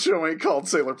 The show ain't called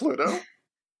Sailor Pluto.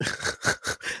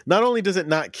 Not only does it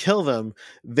not kill them,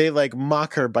 they like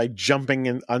mock her by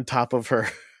jumping on top of her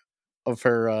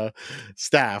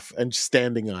staff and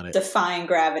standing on it, defying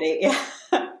gravity. Yeah.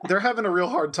 They're having a real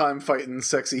hard time fighting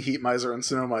sexy Heat Miser and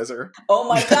Snow Miser. Oh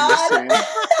my god.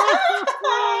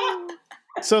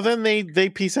 So then they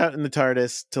peace out in the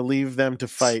TARDIS to leave them to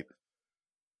fight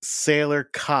Sailor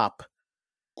Cop.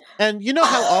 And you know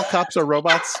how all cops are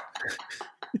robots?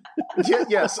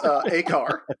 Yes,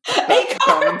 ACAR.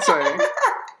 Common saying.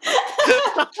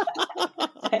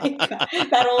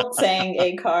 That old saying,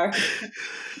 ACAR.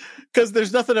 Because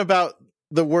there's nothing about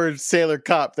the word Sailor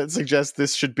Cop that suggests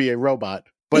this should be a robot,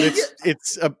 but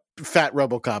it's a fat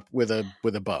RoboCop with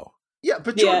a bow. Yeah,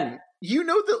 but Jordan, you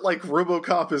know that like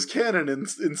RoboCop is canon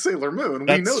in Sailor Moon.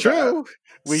 That's we know true.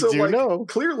 That. We do know.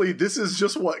 Clearly, this is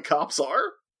just what cops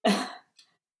are.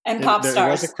 And pop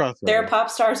stars. They're pop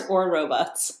stars or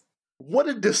robots. What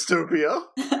a dystopia.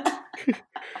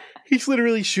 He's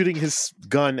literally shooting his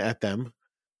gun at them.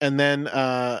 And then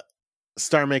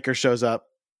Star Maker shows up,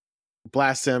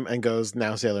 blasts him, and goes,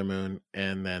 now Sailor Moon.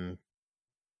 And then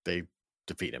they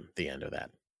defeat him. The end of that.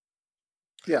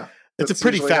 Yeah. It's a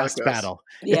pretty fast battle.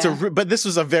 Yeah. But this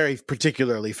was a very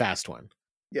particularly fast one.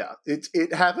 Yeah.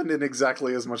 It happened in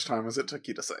exactly as much time as it took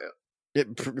you to say it.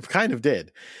 It kind of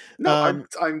did. No,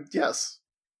 I'm yes.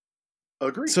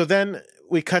 Agree. So then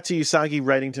we cut to Usagi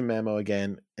writing to Memo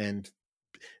again, and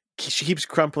she keeps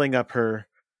crumpling up her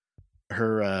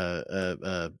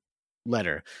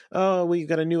letter. Oh, we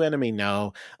got a new enemy.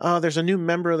 No. Oh, there's a new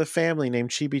member of the family named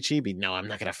Chibi Chibi. No, I'm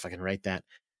not gonna fucking write that.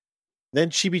 Then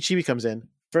Chibi Chibi comes in.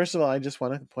 First of all, I just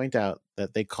want to point out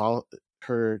that they call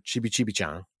her Chibi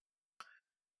Chibi-chan,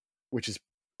 which is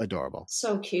adorable.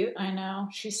 So cute. I know.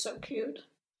 She's so cute.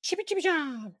 Chibi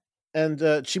Chibi-chan. And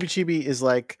Chibi Chibi is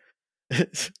like,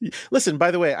 listen,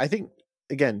 by the way, I think,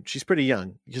 again, she's pretty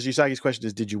young, because Usagi's question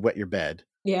is, did you wet your bed?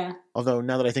 Yeah. Although,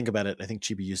 now that I think about it, I think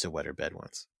Chibi Yusa wet her bed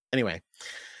once. Anyway.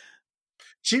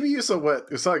 Chibi Yusa wet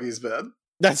Usagi's bed.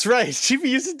 That's right. Chibi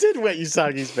Yusa did wet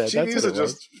Usagi's bed. Chibi Yusa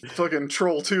just fucking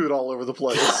troll toot all over the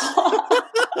place.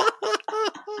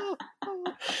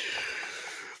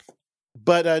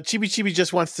 But Chibi Chibi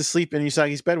just wants to sleep in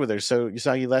Usagi's bed with her, so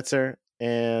Usagi lets her,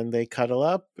 and they cuddle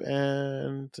up,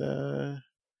 and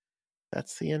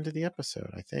that's the end of the episode,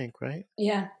 I think, right?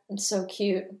 Yeah, it's so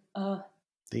cute.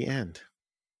 The end.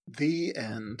 The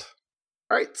end.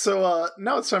 All right, so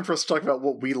now it's time for us to talk about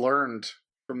what we learned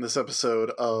from this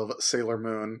episode of Sailor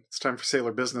Moon. It's time for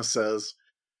Sailor Business Says.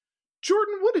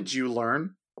 Jordan, what did you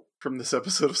learn from this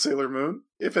episode of Sailor Moon,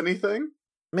 if anything?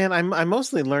 Man, I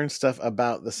mostly learned stuff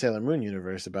about the Sailor Moon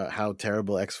universe, about how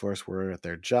terrible X-Force were at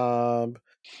their job,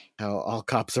 how all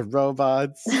cops are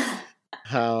robots,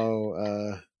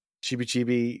 how Chibi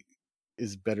Chibi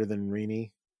is better than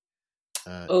Rini.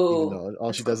 Even though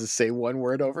all she does is say one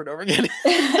word over and over again.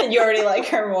 You already like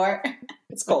her more.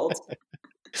 It's cold.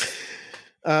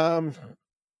 I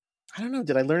don't know.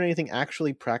 Did I learn anything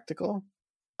actually practical?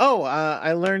 Oh,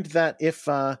 I learned that if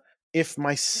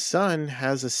my son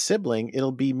has a sibling,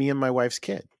 it'll be me and my wife's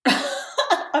kid.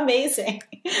 Amazing.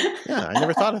 Yeah, I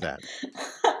never thought of that.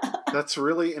 That's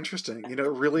really interesting. You know,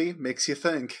 it really makes you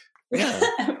think. Yeah.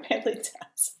 It really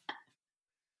does.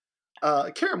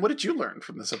 Karen, what did you learn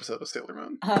from this episode of Sailor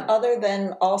Moon? Other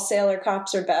than all sailor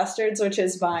cops are bastards, which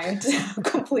is my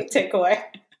complete takeaway.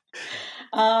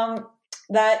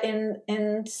 That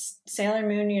in Sailor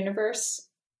Moon universe,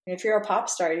 if you're a pop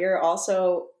star, you're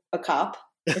also a cop.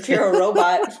 If you're a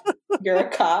robot, you're a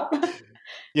cop.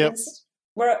 Yep.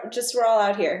 We're all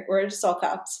out here. We're just all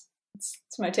cops. It's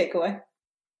my takeaway.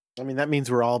 I mean, that means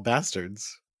we're all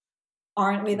bastards.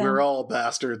 Aren't we then? We're all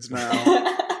bastards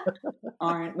now.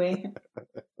 Aren't we?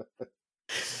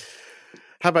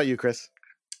 How about you, Chris?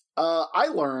 I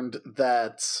learned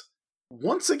that,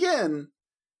 once again,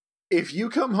 if you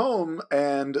come home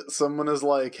and someone is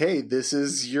like, hey, this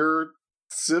is your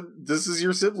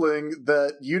sibling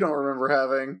that you don't remember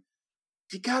having,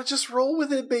 you gotta just roll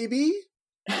with it, baby.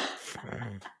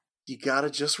 You gotta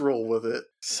just roll with it.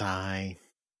 Sigh.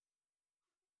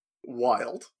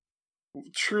 Wild.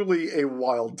 Truly a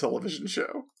wild television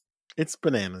show. It's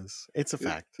bananas. It's a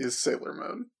fact. It is Sailor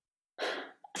Moon.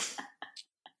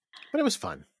 But it was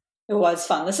fun. It was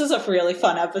fun. This is a really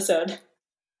fun episode.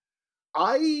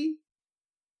 I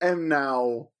am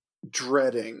now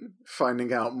dreading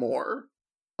finding out more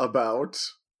about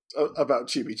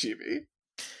Chibi Chibi.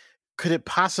 Could it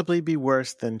possibly be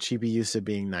worse than Chibi Yusa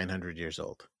being 900 years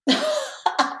old?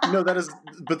 No, that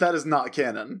is not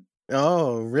canon.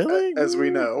 Oh, really? As we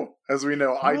know,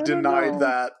 I denied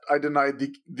that. I denied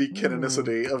the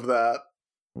canonicity of that.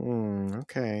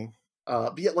 Okay.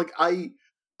 But yeah, like I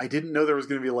didn't know there was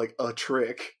going to be like a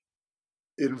trick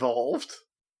involved.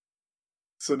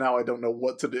 So now I don't know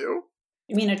what to do.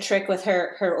 You mean a trick with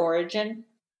her origin?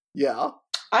 Yeah.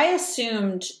 I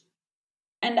assumed,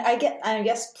 and I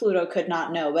guess Pluto could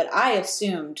not know, but I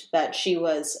assumed that she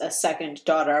was a second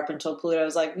daughter up until Pluto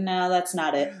was like, no, that's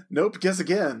not it. Nope, guess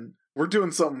again. We're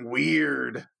doing something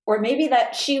weird. Or maybe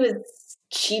that she was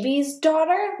Chibi's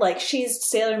daughter? Like she's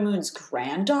Sailor Moon's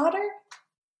granddaughter?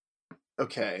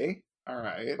 Okay. All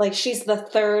right. Like she's the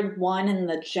third one in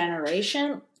the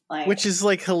generation? Like, which is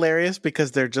like hilarious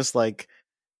because they're just like,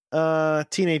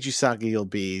 teenage Usagi will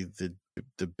be the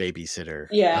babysitter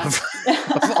of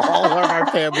all of our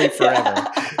family forever.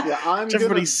 Yeah,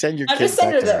 everybody send your kids just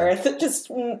send back her to Earth.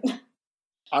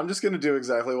 I'm just going to do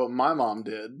exactly what my mom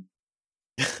did,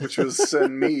 which was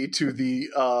send me to the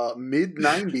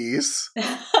mid-90s.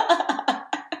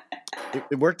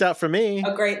 It worked out for me.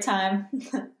 A great time.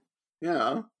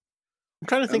 Yeah. I'm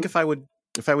trying to think if I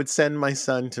would send my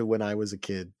son to when I was a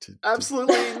kid.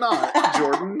 Absolutely not,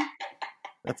 Jordan.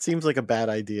 That seems like a bad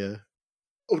idea.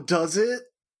 Oh, does it?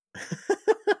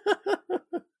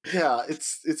 Yeah,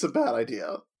 it's a bad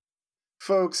idea.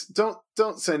 Folks,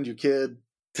 don't send your kid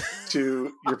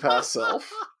to your past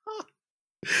self.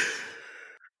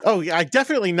 Oh, yeah,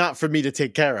 definitely not for me to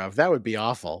take care of. That would be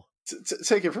awful.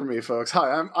 Take it from me, folks.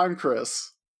 Hi, I'm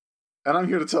Chris, and I'm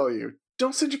here to tell you,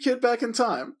 don't send your kid back in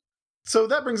time. So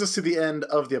that brings us to the end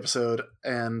of the episode,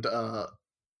 and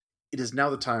it is now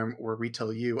the time where we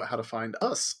tell you how to find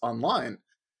us online.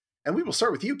 And we will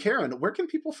start with you, Karen. Where can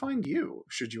people find you,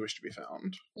 should you wish to be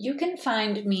found? You can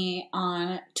find me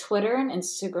on Twitter and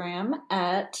Instagram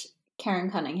at Karen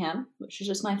Cunningham, which is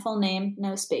just my full name,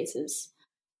 no spaces.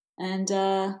 And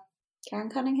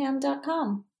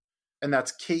KarenCunningham.com. And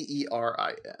that's Kerin.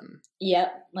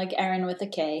 Yep, like Aaron with a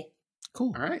K.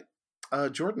 Cool. All right.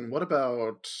 Jordan, what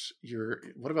about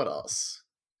us?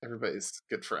 Everybody's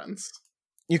good friends.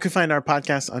 You can find our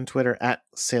podcast on Twitter at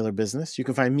Sailor Business. You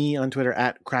can find me on Twitter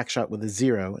at Crackshot with a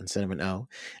 0 instead of an O.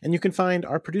 And you can find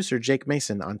our producer, Jake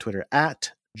Mason, on Twitter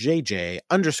at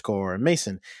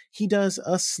JJ_Mason. He does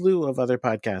a slew of other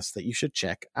podcasts that you should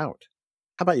check out.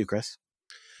 How about you, Chris?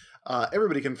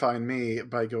 Everybody can find me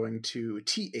by going to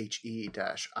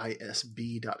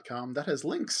the-isb.com. That has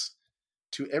links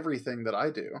to everything that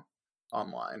I do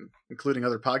online, including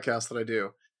other podcasts that I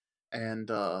do. And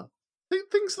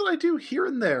things that I do here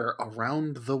and there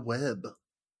around the web.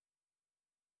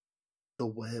 The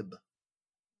web.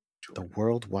 The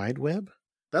World Wide Web?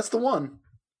 That's the one.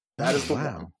 That is the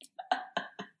one.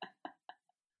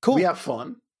 Cool. We have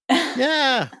fun.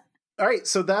 Yeah. All right,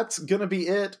 so that's going to be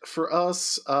it for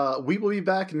us. We will be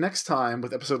back next time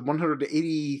with episode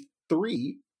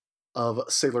 183 of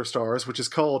Sailor Stars, which is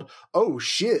called Oh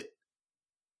Shit.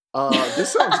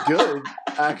 This sounds good,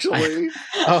 actually.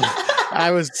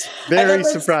 I was very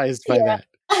surprised by that.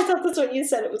 I thought that's what you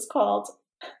said it was called.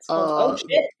 Oh,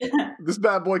 shit. This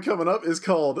bad boy coming up is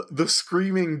called The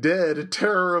Screaming Dead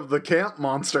Terror of the Camp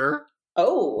Monster.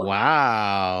 Oh.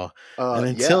 Wow. And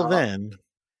until then,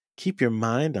 keep your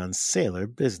mind on Sailor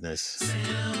Business.